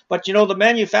 But the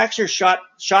manufacturers shot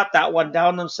that one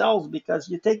down themselves, because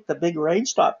you take the big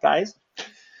range top guys,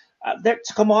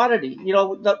 that's commodity.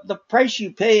 The price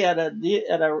you pay at an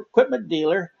equipment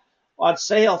dealer on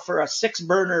sale for a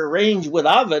 6-burner range with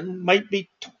oven might be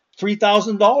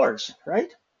 $3,000,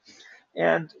 right?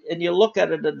 And you look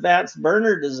at an advanced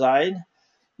burner design,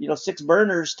 6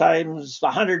 burners times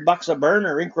 $100 a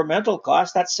burner incremental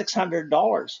cost, that's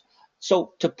 $600.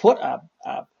 So to put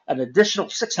an additional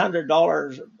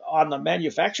 $600 on the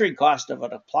manufacturing cost of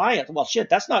an appliance, well, shit,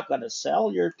 that's not going to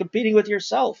sell. You're competing with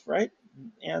yourself, right?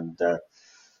 And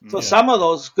some of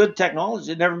those good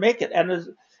technologies never make it.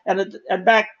 And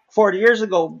back 40 years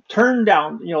ago, turned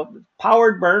down,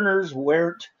 powered burners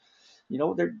weren't,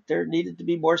 there needed to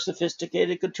be more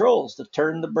sophisticated controls to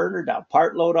turn the burner down,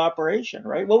 part load operation,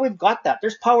 right? Well, we've got that.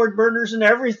 There's powered burners and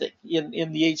everything in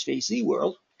the HVAC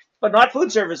world, but not food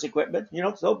service equipment,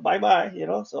 so bye-bye,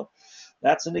 so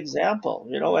that's an example,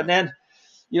 and then,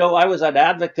 I was an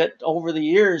advocate over the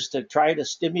years to try to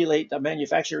stimulate the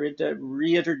manufacturer into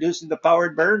reintroducing the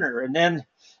powered burner, and then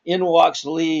in walks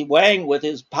Lee Wang with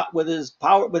his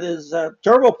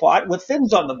turbo pot with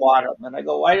fins on the bottom, and I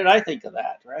go, why did I think of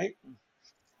that, right?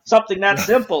 Something that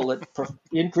simple that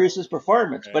increases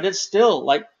performance, but it's still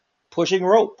like pushing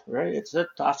rope, right? It's a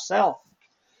tough sell.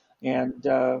 And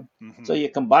so you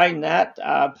combine that.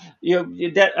 Adam,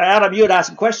 you had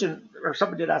asked a question, or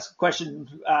somebody did ask a question.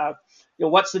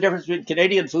 What's the difference between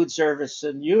Canadian food service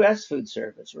and U.S. food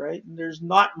service, right? And there's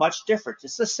not much difference.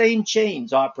 It's the same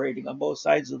chains operating on both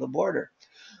sides of the border.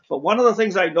 But one of the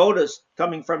things I noticed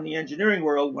coming from the engineering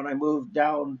world when I moved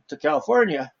down to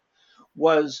California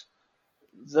was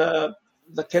the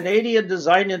Canadian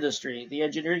design industry, the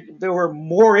engineering, they were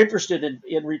more interested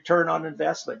in return on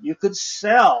investment. You could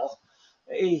sell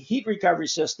a heat recovery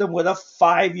system with a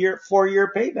 4-year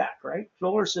payback, right?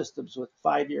 Solar systems with a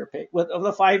 5-year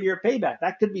payback.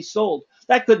 That could be sold.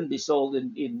 That couldn't be sold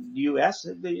in the U.S.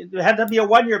 It had to be a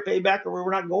 1-year payback, or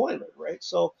we're not going with it, right?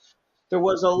 So there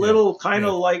was a little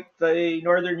like the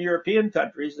Northern European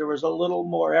countries. There was a little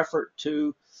more effort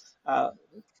to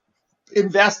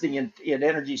investing in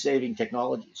energy saving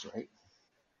technologies, right?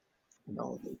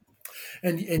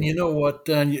 And you know what,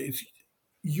 Dan?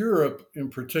 Europe in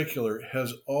particular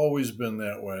has always been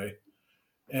that way,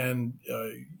 and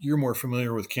you're more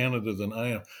familiar with Canada than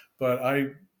I am. But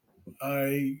I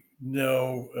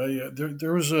know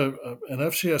there was an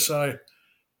FCSI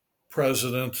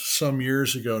president some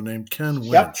years ago named Ken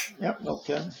Winch. Yep, no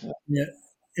Ken. Yep. Yeah,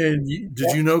 and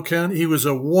did you know Ken? He was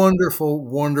a wonderful,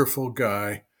 wonderful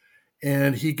guy,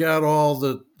 and he got all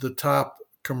the top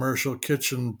commercial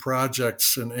kitchen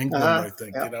projects in England. I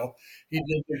think he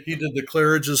did the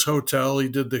Claridge's Hotel. He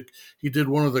did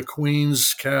one of the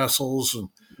Queen's castles, and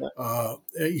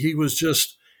he was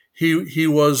just he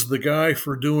was the guy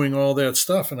for doing all that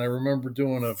stuff. And I remember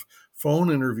doing a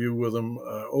phone interview with him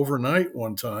overnight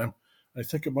one time. I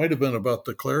think it might have been about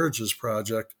the Claridge's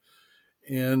project,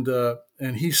 and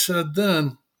he said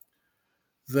then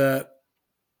that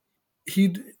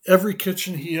every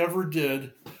kitchen he ever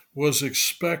did was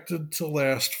expected to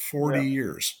last 40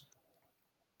 years.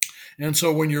 And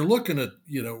so when you're looking at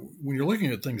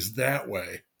things that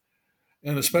way,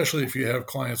 and especially if you have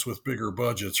clients with bigger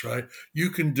budgets, right, you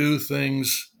can do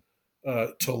things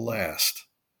to last.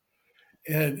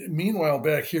 And meanwhile,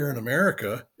 back here in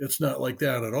America, it's not like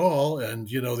that at all. And,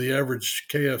 the average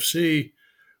KFC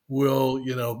will,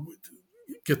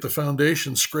 get the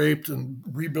foundation scraped and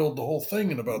rebuild the whole thing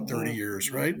in about 30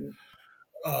 years, right?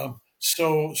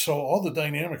 So all the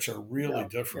dynamics are really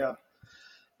different.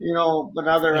 Yeah.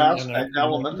 Another element, and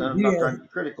I'm not trying to be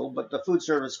critical, but the food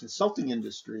service consulting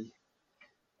industry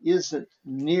doesn't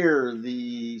have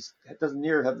the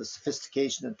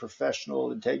sophistication and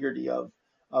professional integrity of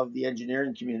the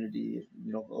engineering community,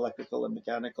 electrical and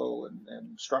mechanical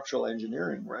and structural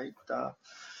engineering, right?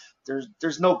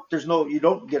 There's no you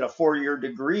don't get a 4-year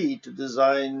degree to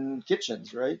design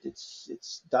kitchens, right?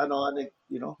 It's done on and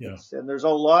there's a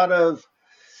lot of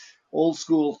old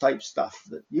school type stuff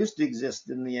that used to exist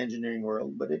in the engineering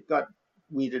world, but it got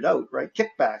weeded out, right?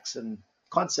 Kickbacks and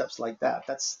concepts like that.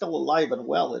 That's still alive and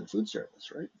well in food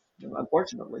service, right?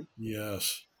 Unfortunately.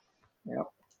 Yes. Yeah.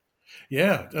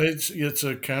 Yeah. It's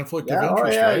a conflict of Yeah. Oh,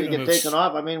 interest, yeah. right? You get taken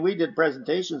off. I mean, we did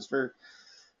presentations for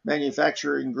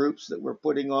manufacturing groups that were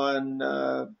putting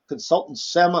on consultant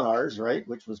seminars, right?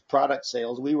 Which was product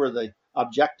sales. We were the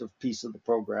objective piece of the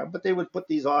program, but they would put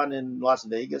these on in Las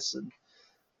Vegas and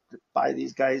buy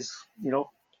these guys,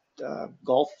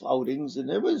 golf outings, and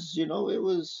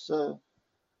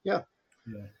yeah.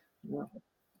 Yeah. Yeah.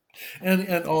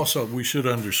 And also we should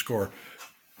underscore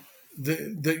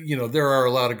there are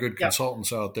a lot of good Yeah.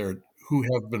 consultants out there who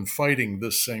have been fighting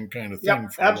this same kind of thing Yeah,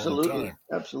 for a long absolutely. time.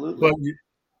 Absolutely.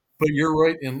 But you're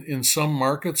right. In some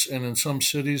markets and in some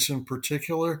cities in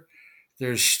particular,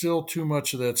 there's still too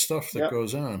much of that stuff that Yeah.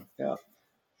 goes on. Yeah.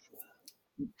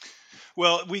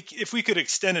 Well, if we could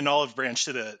extend an olive branch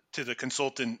to the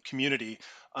consultant community,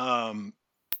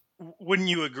 wouldn't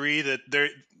you agree that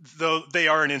they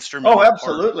are an instrumental Oh,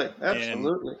 absolutely. part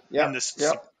Absolutely. Yeah. in this?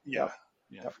 Yeah. Yeah.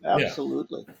 Yeah.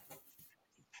 Absolutely.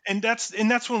 And that's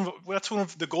one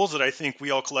of the goals that I think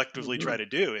we all collectively try to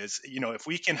do is, if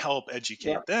we can help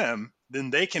educate them,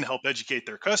 then they can help educate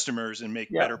their customers and make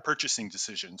better purchasing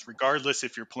decisions, regardless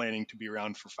if you're planning to be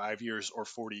around for 5 years or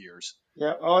 40 years.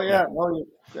 Yeah. Oh, yeah. No,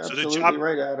 you're So absolutely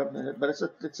right, Adam. But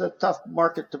it's a tough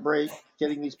market to break,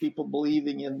 getting these people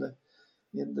believing in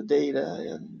the data,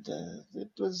 and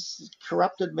it was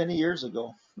corrupted many years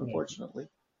ago, unfortunately.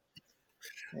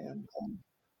 And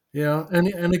Yeah,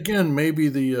 and again, maybe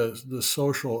the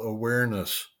social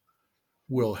awareness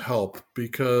will help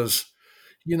because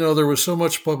there was so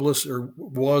much publicity, or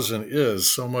was and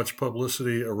is so much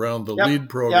publicity around the LEAD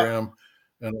program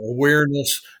and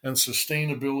awareness and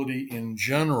sustainability in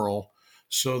general,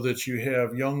 so that you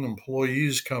have young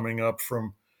employees coming up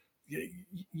from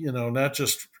not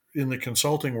just in the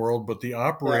consulting world, but the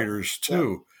operators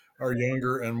too are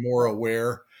younger and more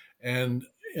aware, and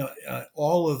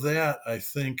all of that I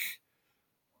think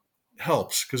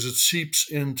helps because it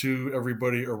seeps into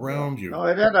everybody around you. No,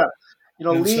 it had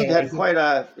LEAD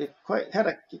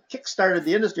had kick-started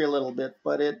the industry a little bit,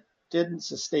 but it didn't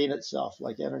sustain itself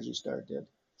like Energy Star did.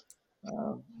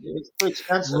 It was too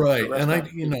expensive, right? And I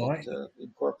to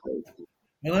incorporate.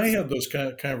 And I had those kind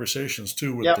of conversations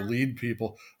too with the LEAD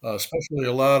people, especially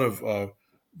a lot of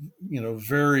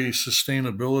very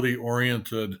sustainability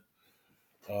oriented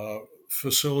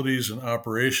facilities and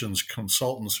operations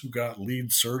consultants who got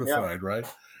LEED certified, right?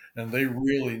 And they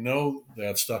really know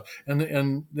that stuff.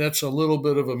 And that's a little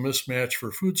bit of a mismatch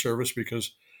for food service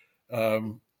because,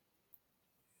 the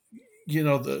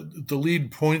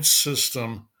LEED points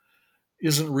system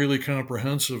isn't really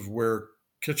comprehensive where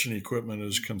kitchen equipment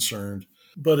is concerned,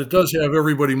 but it does have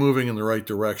everybody moving in the right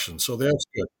direction. So that's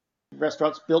good.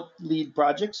 Restaurants built LEED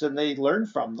projects and they learned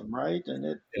from them, right? And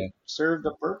it served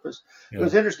a purpose. It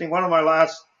was interesting. One of my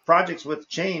last projects with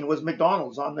Chain was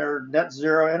McDonald's on their net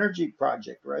zero energy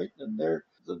project, right? And the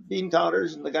bean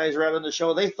counters and the guys running the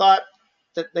show, they thought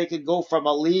that they could go from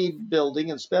a LEED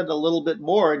building and spend a little bit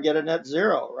more and get a net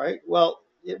zero, right? Well,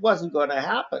 it wasn't going to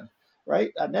happen,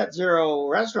 right? A net zero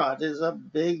restaurant is a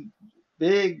big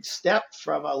step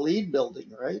from a LEED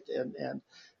building, right? And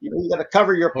you got to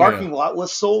cover your parking lot with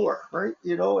solar, right?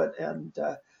 And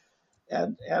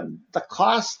the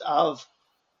cost of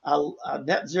a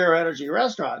net zero energy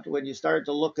restaurant, when you start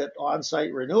to look at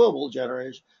on-site renewable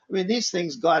generation, I mean, these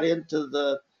things got into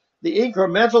the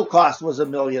incremental cost was $1.5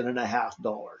 million.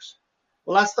 Well,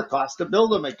 that's the cost to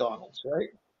build a McDonald's, right?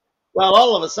 Well,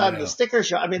 all of a sudden, the sticker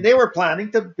shock, I mean, they were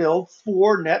planning to build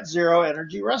 4 net zero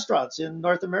energy restaurants in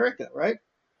North America, right?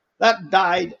 That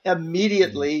died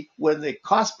immediately when the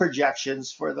cost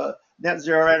projections for the net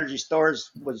zero energy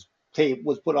stores was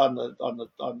put on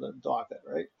the docket,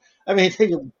 right? I mean,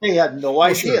 they had no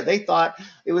idea. Sure. They thought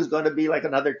it was going to be like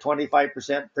another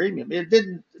 25% premium. It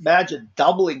didn't imagine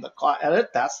doubling the cost. And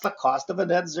that's the cost of a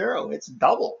net zero. It's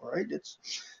double, right? It's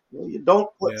you don't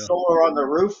put solar on the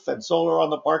roof and solar on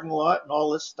the parking lot and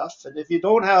all this stuff. And if you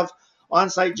don't have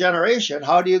on-site generation,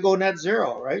 how do you go net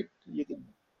zero, right? You can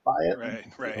buy it. Right.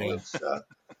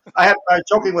 I was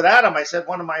joking with Adam. I said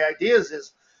one of my ideas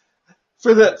is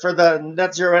for the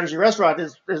net zero energy restaurant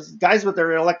is guys with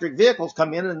their electric vehicles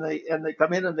come in and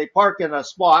they park in a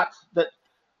spot that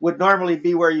would normally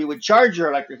be where you would charge your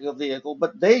electric vehicle,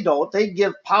 but they don't. They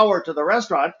give power to the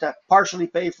restaurant to partially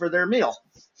pay for their meal.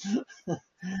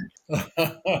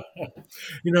 I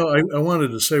wanted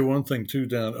to say one thing too,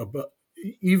 Dan, about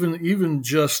even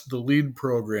just the LEED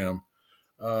program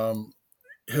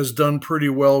has done pretty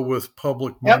well with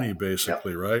public money,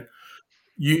 basically, right?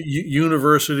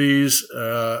 universities,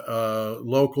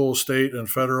 local, state, and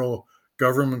federal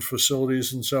government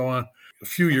facilities, and so on. A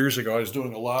few years ago, I was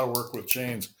doing a lot of work with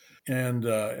chains, and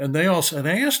I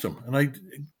asked them,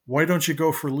 why don't you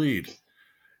go for LEED?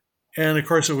 And of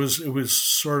course, it was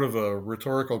sort of a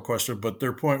rhetorical question, but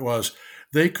their point was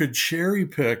they could cherry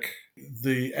pick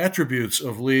the attributes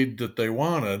of LEED that they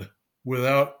wanted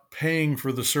without paying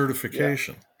for the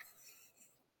certification. Yeah.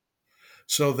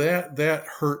 So that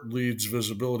hurt LEED's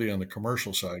visibility on the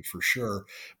commercial side for sure.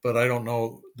 But I don't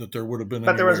know that there would have been.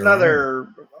 But there was another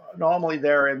anomaly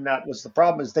there, and that was the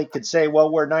problem is they could say,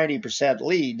 well, we're 90%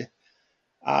 LEED.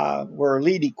 We're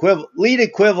LEED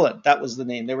equivalent. That was the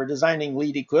name. They were designing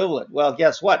LEED equivalent. Well,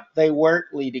 guess what? They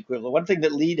weren't LEED equivalent. One thing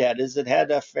that LEED had is it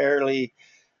had a fairly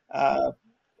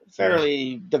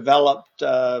developed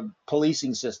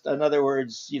policing system. In other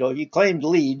words, if you claimed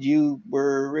LEED,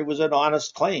 it was an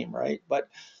honest claim, right? But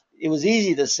it was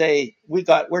easy to say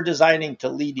we're designing to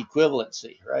LEED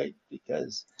equivalency, right?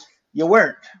 Because you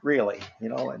weren't really,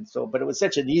 and so, but it was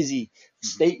such an easy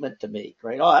statement to make,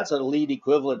 right? Oh, that's a LEED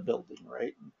equivalent building,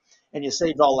 right? And you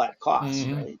saved all that cost,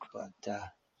 right? But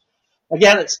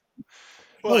again, it's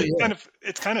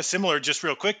it's kind of similar. Just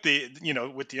real quick,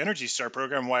 with the Energy Star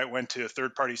program, why it went to a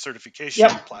third-party certification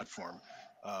platform.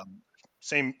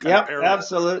 Same kind of parallel.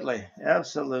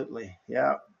 Absolutely,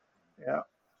 yeah.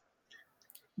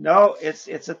 No,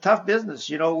 it's a tough business.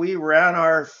 We ran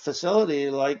our facility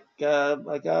like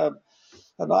a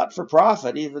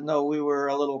not-for-profit, even though we were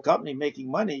a little company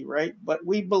making money, right? But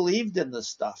we believed in this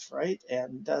stuff, right?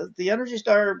 And the Energy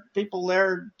Star people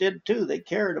there did too. They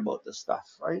cared about this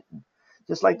stuff, right?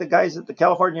 Just like the guys at the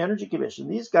California Energy Commission,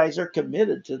 these guys are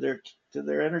committed to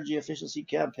their energy efficiency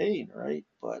campaign, right?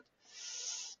 But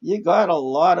you got a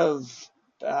lot of,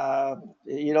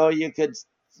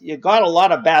 you got a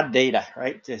lot of bad data,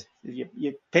 right? If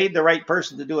you paid the right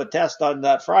person to do a test on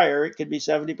that fryer, it could be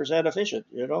 70% efficient,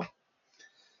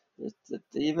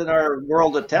 Even our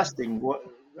world of testing,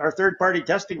 our third-party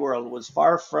testing world was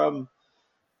far from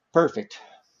perfect.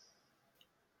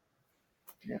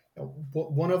 Yeah.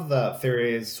 One of the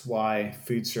theories why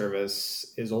food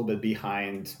service is a little bit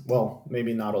behind, well,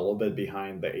 maybe not a little bit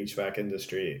behind the HVAC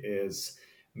industry, is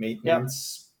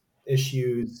maintenance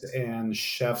issues and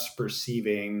chefs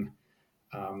perceiving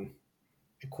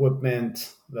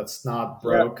equipment that's not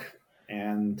broke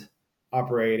and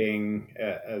operating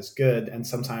as good, and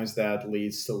sometimes that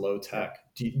leads to low tech.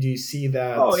 Do you see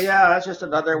that? Oh yeah, that's just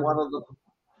another one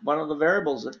of the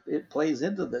variables that it plays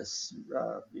into this,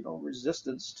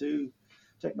 resistance to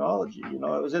technology. It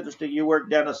was interesting. You worked,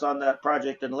 Dennis, on that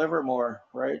project in Livermore,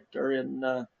 right? Or in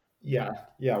where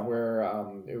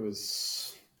it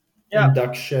was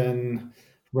induction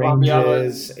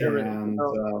ranges and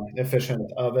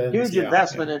efficient ovens. Huge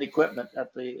investment in equipment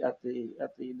at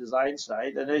the design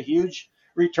side, and a huge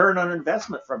return on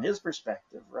investment from his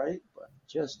perspective, right? But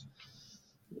just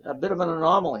a bit of an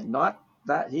anomaly. Not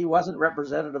that he wasn't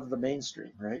representative of the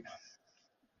mainstream, right?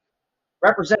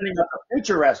 Representing a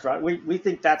future restaurant, we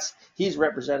think he's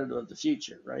representative of the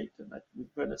future, right? And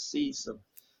we're going to see some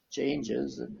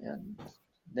changes and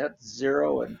net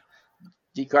zero and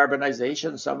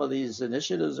decarbonization. Some of these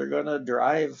initiatives are going to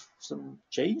drive some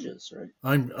changes, right?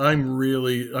 I'm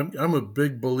a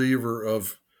big believer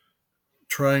of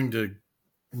trying to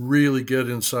really get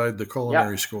inside the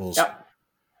culinary schools.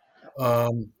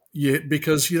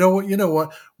 Because you know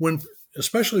what,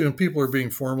 especially when people are being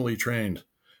formally trained,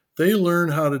 they learn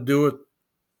how to do it,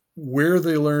 where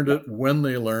they learned it, when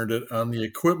they learned it, on the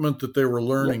equipment that they were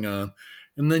learning on.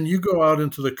 And then you go out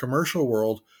into the commercial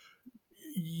world,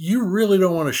 you really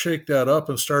don't want to shake that up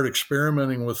and start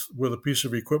experimenting with a piece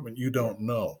of equipment you don't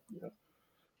know.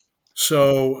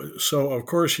 So of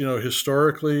course,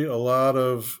 historically, a lot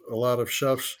of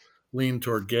chefs lean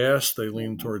toward gas. They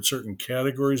lean toward certain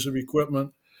categories of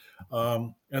equipment,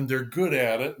 and they're good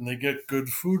at it, and they get good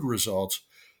food results.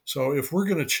 So if we're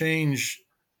going to change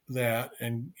that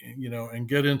and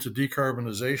get into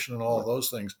decarbonization and all of those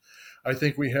things, I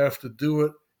think we have to do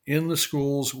it in the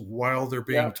schools while they're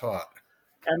being taught.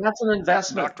 And that's an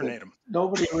investment that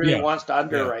nobody really wants to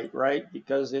underwrite, right?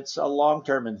 Because it's a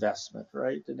long-term investment,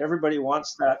 right? And everybody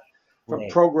wants that from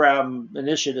program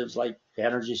initiatives like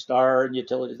Energy Star and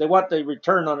utilities. They want the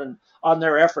return on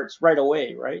their efforts right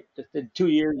away, right? In 2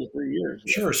 years or 3 years.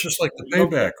 Sure, it's just like the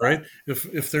payback, right?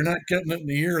 If they're not getting it in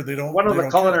a year, they don't. One of the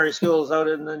culinary schools out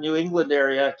in the New England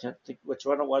area, I can't think which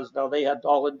one it was now, they had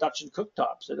all induction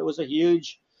cooktops, and it was a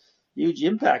huge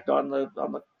impact on the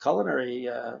culinary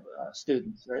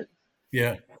students, right?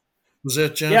 Yeah. Was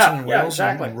that Johnson and Wales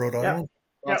in Rhode Island?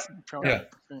 Yeah,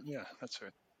 that's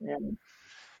right.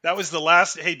 That was the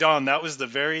last. Hey Don, that was the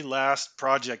very last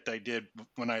project I did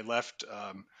when I left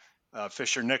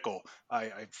Fisher Nickel.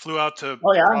 I flew out to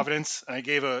Oh yeah. Providence and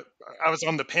I was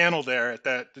on the panel there at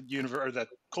that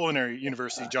culinary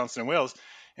university, Johnson and Wales,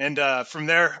 and from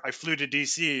there I flew to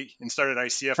DC and started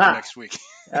ICF the Huh. next week.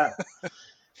 Yeah.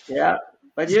 Yeah.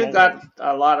 But you Small got world.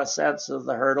 a lot of sense of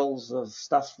the hurdles of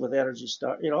stuff with Energy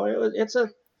Star.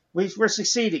 We're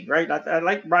succeeding, right? I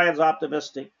like Brian's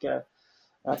optimistic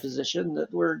position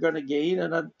that we're going to gain,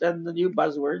 and then the new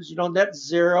buzzwords, net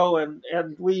zero,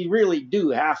 and we really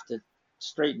do have to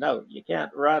straighten out. You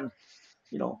can't run.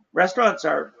 Restaurants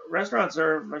are.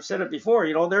 I've said it before.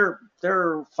 They're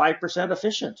 5%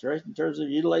 efficient, right, in terms of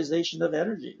utilization of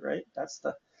energy, right? That's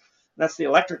the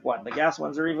electric one. The gas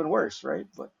ones are even worse, right?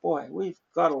 But boy, we've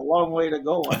got a long way to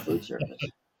go on food service.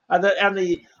 And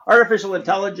the artificial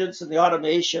intelligence and the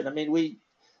automation. I mean,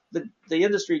 the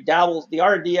industry dabbles, the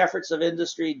R&D efforts of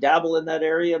industry dabble in that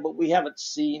area, but we haven't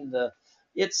seen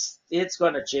it's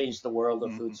going to change the world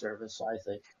of food Mm-hmm. service, I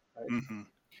think. Right? Mm-hmm.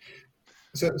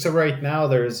 So right now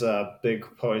there's a big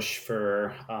push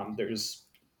for there's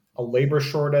a labor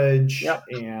shortage, Yep.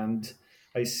 and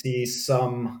I see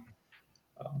some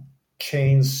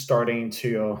chains starting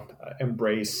to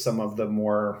embrace some of the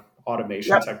more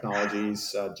automation Yep.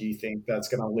 technologies. Do you think that's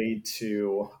going to lead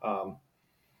to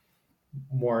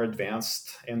more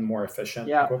advanced and more efficient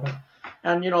Yeah. equipment?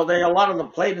 And a lot of them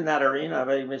played in that arena.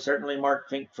 I mean, certainly Mark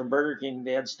Fink from Burger King,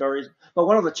 they had stories. But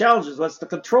one of the challenges was the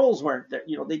controls weren't there.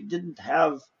 They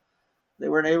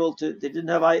weren't able to. They didn't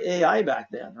have AI back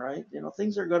then, right?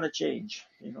 Things are going to change.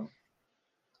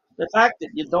 The fact that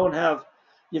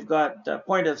you've got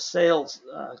point of sales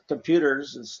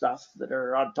computers and stuff that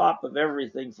are on top of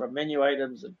everything from menu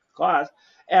items and cost,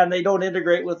 and they don't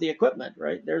integrate with the equipment,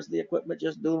 right? There's the equipment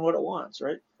just doing what it wants,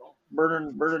 right?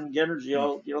 Burning energy.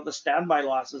 The standby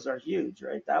losses are huge,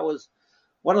 right? That was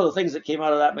one of the things that came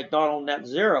out of that McDonald Net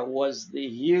Zero was the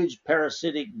huge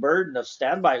parasitic burden of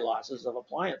standby losses of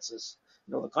appliances.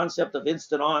 The concept of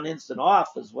instant on, instant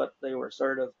off is what they were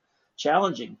sort of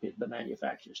challenging the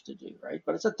manufacturers to do, right?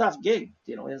 But it's a tough gig,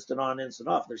 instant on, instant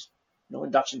off. There's no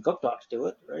induction cooktops to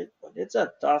it, right? But it's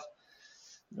a tough,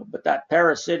 but that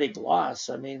parasitic loss,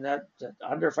 I mean, that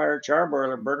under fire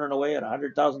charboiler burning away at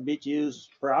 100,000 BTUs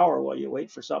per hour while you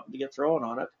wait for something to get thrown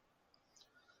on it.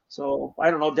 So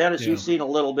I don't know, Dennis, Yeah. you've seen a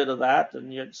little bit of that,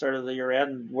 and you sort of your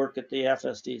end work at the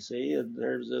FSTC, and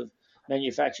there's a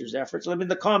manufacturer's efforts. I mean,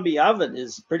 the combi oven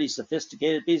is a pretty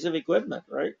sophisticated piece of equipment,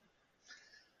 right?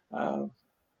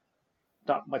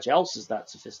 Not much else is that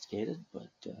sophisticated, but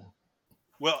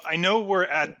Well, I know we're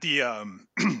at the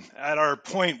at our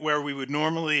point where we would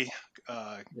normally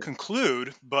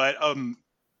conclude, but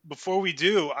before we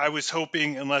do, I was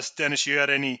hoping, unless Dennis, you had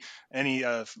any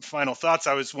final thoughts,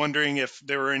 I was wondering if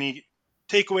there were any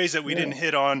takeaways that we didn't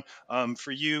hit on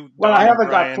for you, well, Don I and haven't got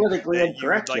Brian, politically that you would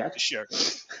incorrect like yet. to share.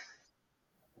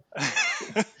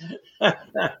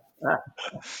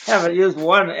 Haven't used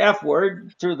one F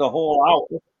word through the whole hour.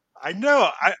 I know.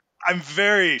 I'm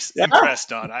very Yeah, impressed,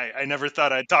 Don. I never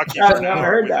thought I'd talk to you I for an haven't hour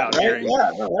heard that, without right? hearing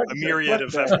Yeah, no, a myriad what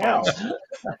of the F-bombs. hell?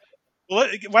 Well,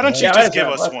 why don't you Yeah, just that's give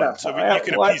it. us What one the so hell? you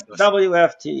can What appease us?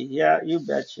 WFT? Yeah, you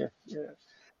betcha. Yeah,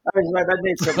 I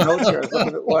made some notes here. I was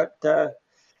looking at what,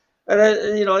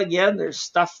 again, there's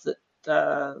stuff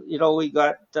that we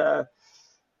got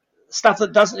stuff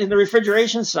that doesn't in the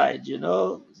refrigeration side.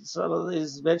 Some of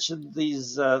these mentioned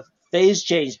these phase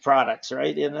change products,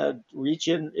 right? In a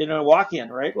walk-in,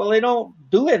 right? Well, they don't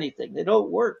do anything. They don't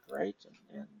work, right?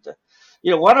 And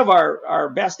one of our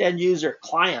best end user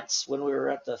clients when we were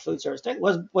at the food service tech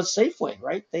was Safeway,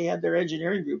 right? They had their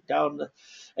engineering group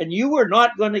and you were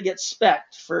not going to get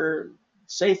spec'd for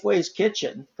Safeway's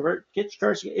kitchen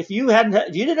if you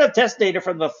didn't have test data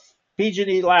from the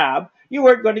PG&E lab, you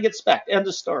weren't going to get spec'd. End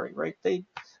of story, right?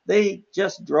 They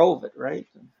just drove it, right?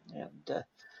 And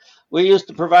we used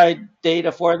to provide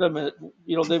data for them. The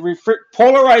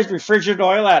polarized refrigerant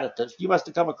oil additives. You must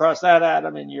have come across that,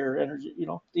 Adam, in your energy.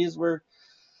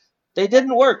 They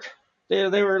didn't work.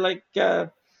 They were like, they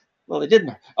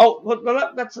didn't. Oh,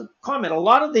 well, that's a comment. A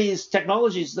lot of these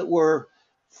technologies that were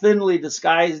thinly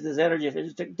disguised as energy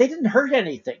efficient, they didn't hurt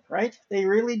anything, right? They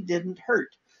really didn't hurt.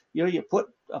 You put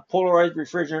a polarized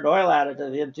refrigerant oil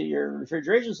additive into your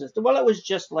refrigeration system. Well, it was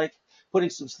just like putting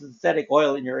some synthetic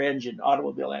oil in your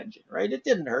automobile engine, right? It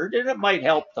didn't hurt, and it might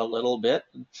help a little bit.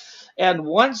 And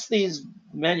once these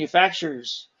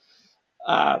manufacturers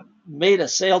made a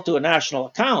sale to a national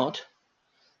account,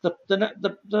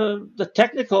 the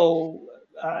technical,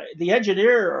 the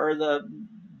engineer or the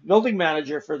building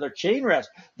manager for their chain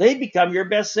restaurant, they become your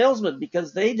best salesman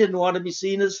because they didn't want to be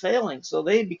seen as failing. So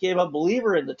they became a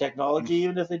believer in the technology,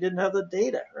 even if they didn't have the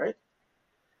data, right?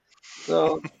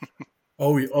 So,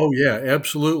 Oh yeah,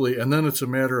 absolutely. And then it's a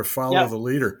matter of follow yeah, the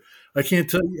leader. I can't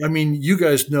tell you, I mean, you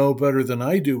guys know better than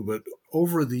I do, but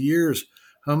over the years,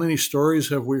 how many stories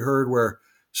have we heard where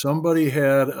somebody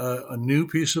had a new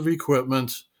piece of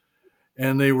equipment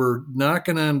and they were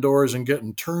knocking on doors and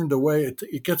getting turned away? It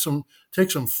takes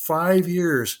them 5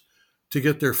 years to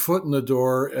get their foot in the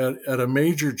door at a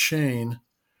major chain.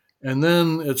 And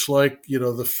then it's like,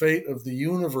 the fate of the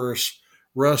universe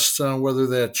rests on whether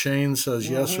that chain says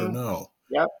yes or hmm no.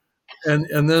 yeah,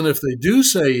 And then if they do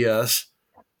say yes,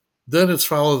 then it's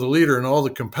follow the leader, and all the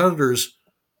competitors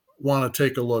want to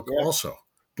take a look yeah, also.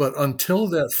 But until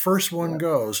that first one yeah.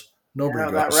 goes, nobody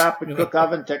Yeah, that goes. rapid cook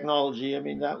oven technology. I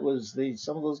mean, that was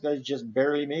some of those guys just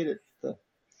barely made it.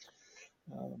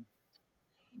 Um,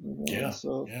 Yeah,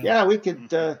 so yeah. yeah, we could.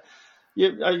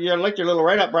 You like your little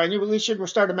write up, Brian. We should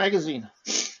start a magazine.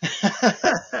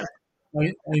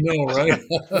 I know, right?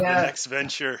 The Yeah, next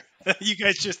venture. You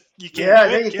guys you can't yeah.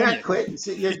 quit, You can can't you? quit.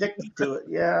 You're addicted to it.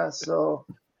 Yeah. So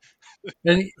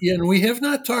And we have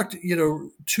not talked,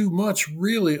 too much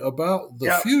really about the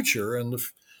yeah, future, and the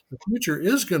future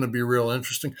is going to be real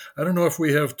interesting. I don't know if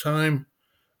we have time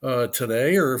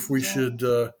today, or if we yeah, should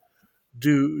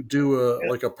do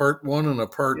like a part one and a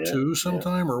part yeah, two yeah,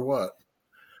 sometime, or what?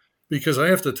 Because I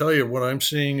have to tell you, what I'm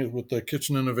seeing with the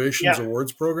Kitchen Innovations yeah,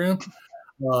 Awards program,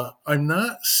 I'm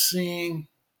not seeing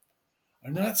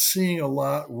a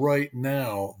lot right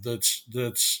now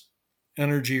that's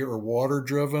energy or water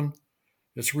driven.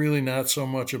 It's really not so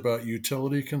much about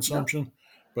utility yeah, consumption,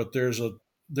 but there's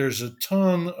a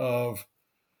ton of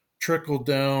trickle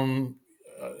down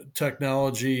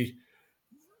technology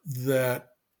that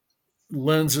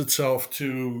lends itself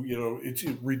to,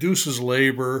 it reduces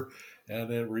labor,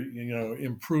 and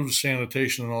improves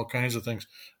sanitation and all kinds of things.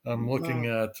 I'm looking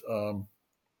at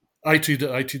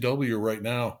ITW right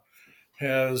now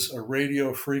has a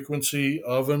radio frequency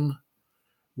oven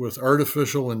with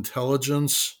artificial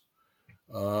intelligence.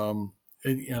 And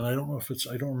I don't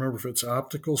remember if it's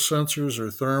optical sensors or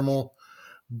thermal,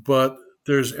 but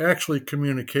there's actually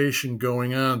communication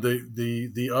going on.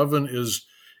 The oven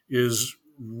is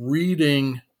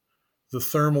reading the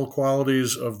thermal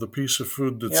qualities of the piece of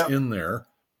food that's yeah, in there,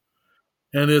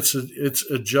 and it's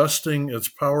adjusting its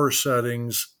power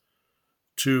settings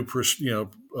to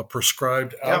a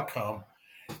prescribed yeah, outcome,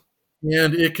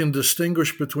 and it can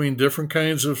distinguish between different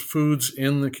kinds of foods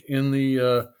in the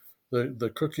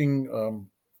cooking.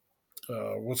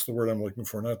 What's the word I'm looking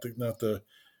for? Not the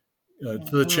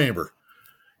to the mhm, chamber.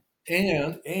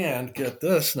 And get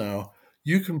this now,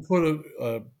 you can put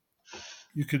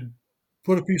you could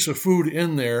put a piece of food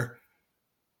in there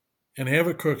and have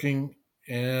it cooking,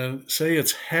 and say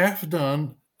it's half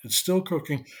done, it's still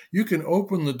cooking. You can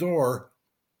open the door,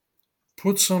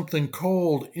 put something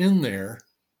cold in there,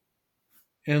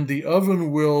 and the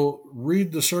oven will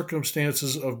read the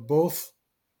circumstances of both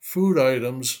food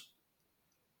items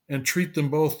and treat them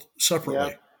both yeah,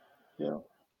 separately. yeah,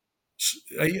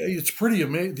 It's pretty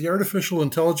amazing. The artificial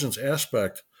intelligence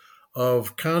aspect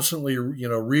of constantly,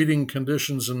 reading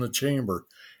conditions in the chamber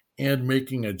and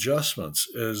making adjustments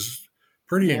is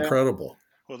pretty yeah, incredible.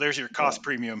 Well, there's your yeah, cost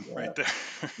premium yeah. right there.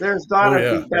 There's Oh got to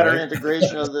be yeah, better right.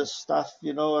 integration of this stuff.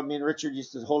 I mean, Richard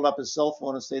used to hold up his cell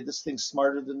phone and say, "This thing's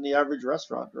smarter than the average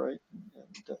restaurant," right?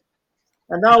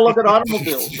 And now look at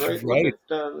automobiles, right? Look Right. at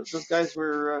those guys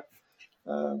were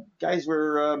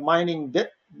mining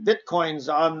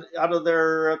bitcoins on out of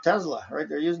their Tesla, right?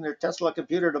 They're using their Tesla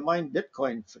computer to mine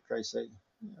Bitcoin, for Christ's sake.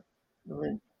 I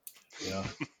mean, Yeah.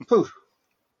 phew,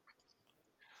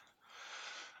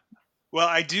 Well,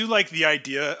 I do like the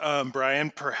idea,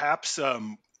 Brian. Perhaps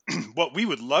what we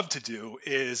would love to do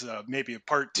is maybe a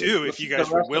part two, if you guys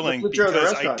were the willing, future of the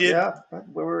because I restaurant, did, yeah,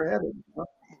 where we're headed.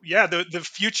 yeah, the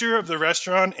future of the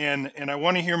restaurant, and I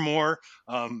want to hear more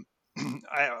from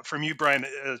you, Brian,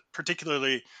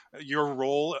 particularly your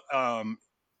role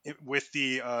with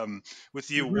the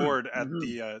Mm-hmm, award at mm-hmm,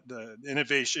 the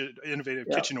innovative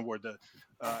yeah, kitchen award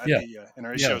at Yeah. the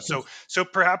NRA Yeah. show. So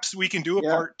perhaps we can do a yeah.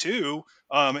 part two,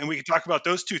 and we can talk about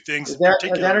those two things Is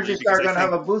particularly, Energy because Star I going to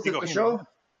have think a booth they at go the hand in show? hand.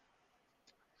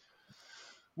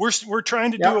 We're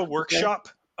trying to do Yeah. a Okay. workshop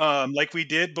like we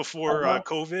did before Uh-huh.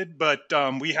 COVID, but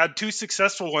we had two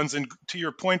successful ones. And to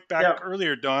your point back Yeah.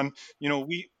 earlier, Don,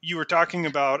 you were talking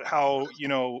about how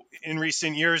in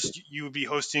recent years you would be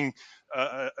hosting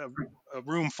a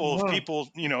room full of Mhm. people,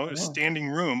 a Mhm. standing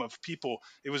room of people.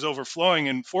 It was overflowing,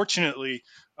 and fortunately,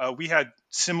 we had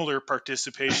similar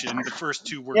participation the first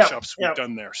two Yeah. workshops we've Yeah.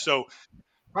 done there. So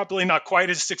probably not quite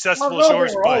as Well, successful as no, they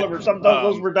yours, were all but over. Some of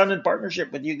those um, were done in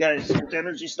partnership with you guys with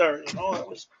Energy Star. It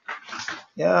was,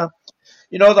 yeah.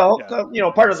 The whole,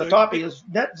 yeah. part of the So topic is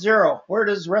net zero. Where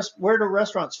do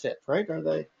restaurants fit? Right? Are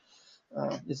they?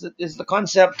 Is the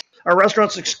concept? Are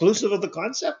restaurants exclusive of the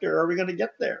concept, or are we going to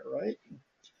get there? Right?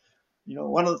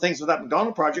 One of the things with that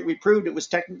McDonald project, we proved it was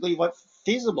technically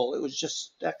feasible. It was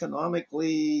just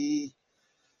economically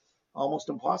almost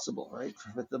impossible, right?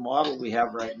 With the model we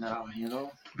have right now.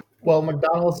 Well,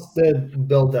 McDonald's did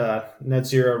build a net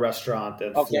zero restaurant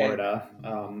in Okay. Florida,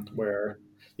 where,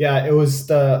 yeah, it was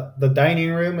the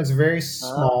dining room is very Uh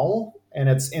small and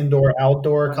it's indoor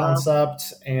outdoor huh.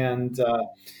 concept, and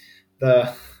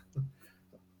the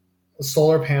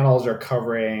solar panels are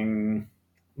covering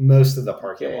most of the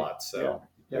parking Okay. lot. Yeah. So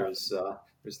Yeah.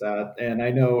 there's that. And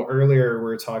I know earlier we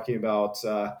were talking about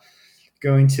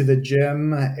going to the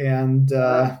gym and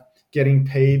Uh, getting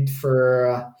paid for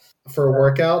a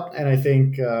workout, and I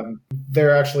think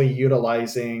they're actually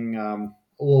utilizing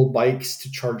little bikes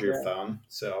to charge your yeah. phone.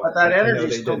 So But that I know energy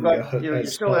they still didn't got, go you're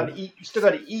as still got to far. eat. You still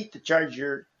got to eat to charge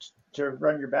to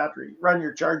run your battery, run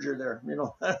your charger there.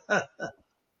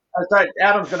 I thought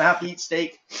Adam's going to have to eat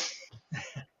steak.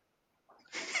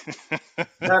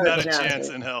 Not a not a chance. chance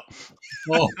in hell.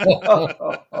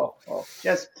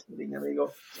 Just kidding,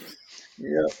 amigo.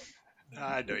 Yeah.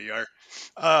 I know you are.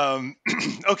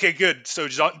 Okay, good. So,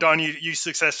 Don, you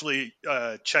successfully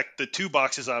checked the two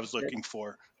boxes I was looking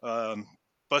for.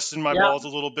 Busting my Yeah. balls a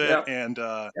little bit Yeah. and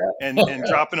Yeah. and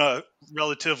dropping a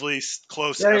relatively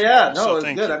close Yeah. f Yeah. bomb. No, So, it was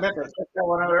thank good. I you. meant to say that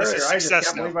one out This is earlier. I just success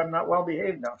can't now. believe I'm not well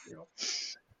behaved now.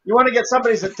 You want to get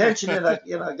somebody's attention in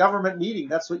a government meeting.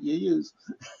 That's what you use.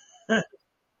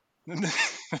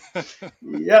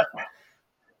 Yeah.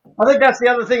 I think that's the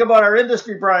other thing about our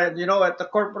industry, Brian. At the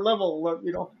corporate level,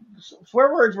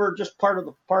 swear words were just part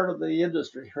of the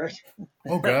industry, right?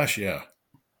 Oh gosh, yeah.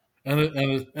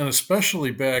 And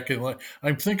especially back in, like,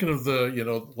 I'm thinking of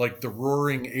the, like the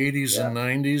roaring 80s Yeah. and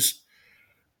 90s,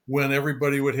 when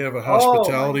everybody would have a Oh my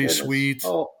hospitality goodness. suite,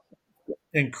 Oh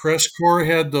and Crestcore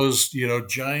had those,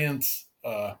 giant,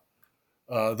 they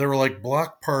were like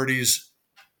block parties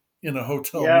in a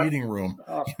hotel yeah. meeting room.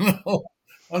 Oh, you know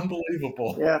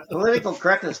Unbelievable. yeah. Political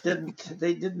correctness didn't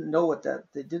know what that.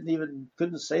 They didn't even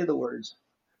couldn't say the words.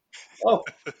 Oh,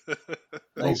 Oh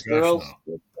nice gosh, girls.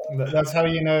 no. That's how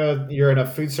you know you're in a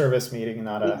food service meeting,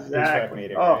 not a HVAC Exactly.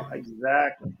 meeting, Oh, right?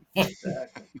 exactly.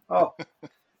 Exactly. Oh,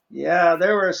 yeah.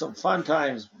 There were some fun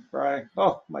times, Brian.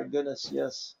 Oh my goodness.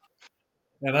 Yes.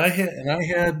 And I had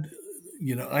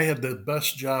the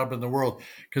best job in the world,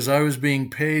 because I was being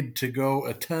paid to go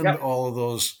attend Yep. all of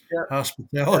those Yep. Yep.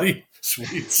 hospitality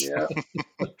suites. Yeah.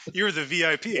 You were the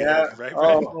VIP Yeah. there, right,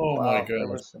 Brian? Oh, Oh my wow.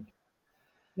 goodness. Listen.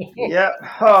 Yeah.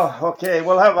 Oh, okay.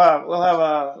 We'll have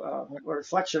a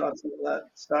reflection on some of that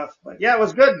stuff. But yeah, it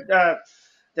was good,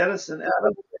 Dennis and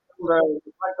Adam.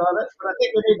 Reflect on it. But I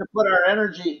think we need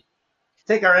to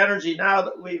take our energy now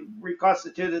that we've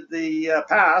reconstituted the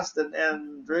past,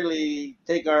 and really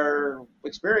take our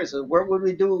experiences. What would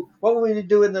we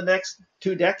do in the next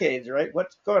 2 decades? Right? What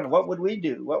would we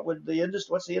do? What's the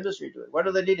industry doing? What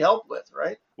do they need help with?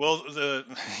 Right? Well,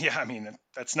 yeah, I mean,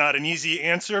 that's not an easy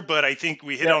answer, but I think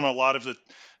we hit Yeah. on a lot of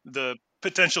the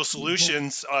potential Mhm.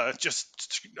 solutions.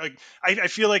 Just like I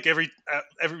feel like every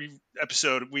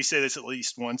episode we say this at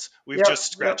least once. We've Yep.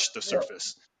 just Yep. scratched the Yep.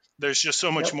 surface. There's just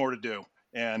so much Yep. more to do,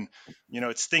 and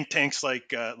it's think tanks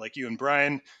like you and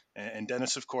Brian and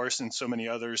Dennis, of course, and so many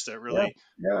others that Yeah. really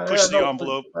Yeah. Yeah. push the No.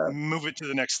 envelope, move it to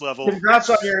the next level. Congrats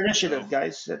on your So initiative,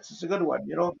 guys. It's a good one.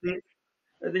 You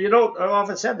don't. I've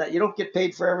often said that you don't get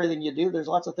paid for everything you do. There's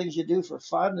lots of things you do for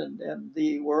fun and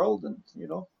the world, and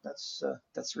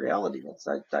that's reality.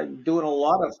 I'm doing a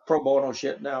lot of pro bono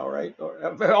shit now, right?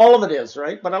 All of it is,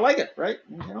 right? But I like it, right?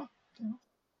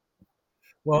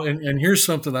 Well, and here's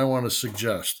something I want to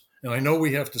suggest. And I know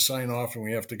we have to sign off and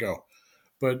we have to go.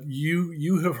 But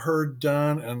you have heard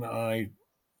Don and I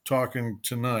talking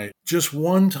tonight. Just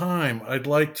one time, I'd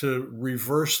like to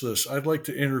reverse this. I'd like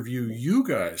to interview you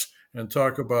guys and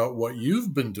talk about what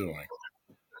you've been doing,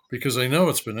 because I know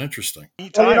it's been interesting. Well,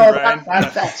 anytime,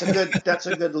 Brian. that's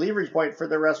a good leverage point for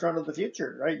the restaurant of the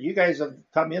future, right? You guys have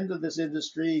come into this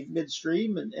industry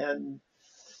midstream, and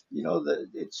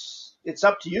it's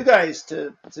up to you guys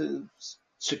to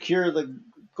secure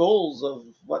goals of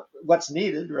what's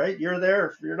needed, right? You're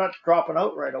there. You're not dropping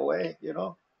out right away,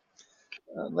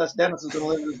 unless Dennis is going to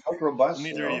live in his microbus.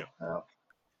 Neither are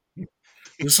you.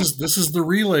 This is the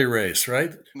relay race,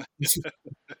 right?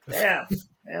 Yeah.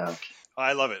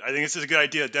 I love it. I think this is a good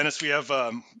idea, Dennis. We have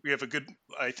a good,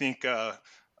 I think,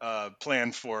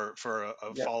 plan for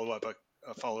a follow up.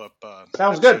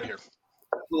 Sounds good. Here.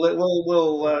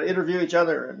 We'll interview each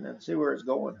other and see where it's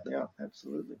going. Yeah,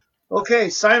 absolutely. Okay,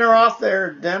 sign her off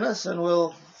there, Dennis, and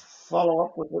we'll follow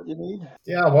up with what you need.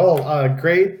 Yeah, well,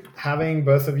 great having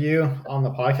both of you on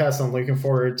the podcast. I'm looking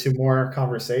forward to more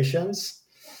conversations.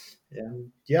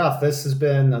 And yeah, this has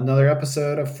been another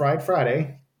episode of Fried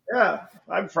Friday. Yeah,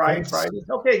 I'm Friday.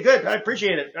 Okay, good. I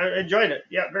appreciate it. I enjoyed it.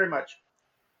 Yeah, very much.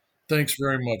 Thanks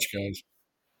very much, guys.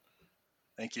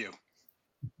 Thank you.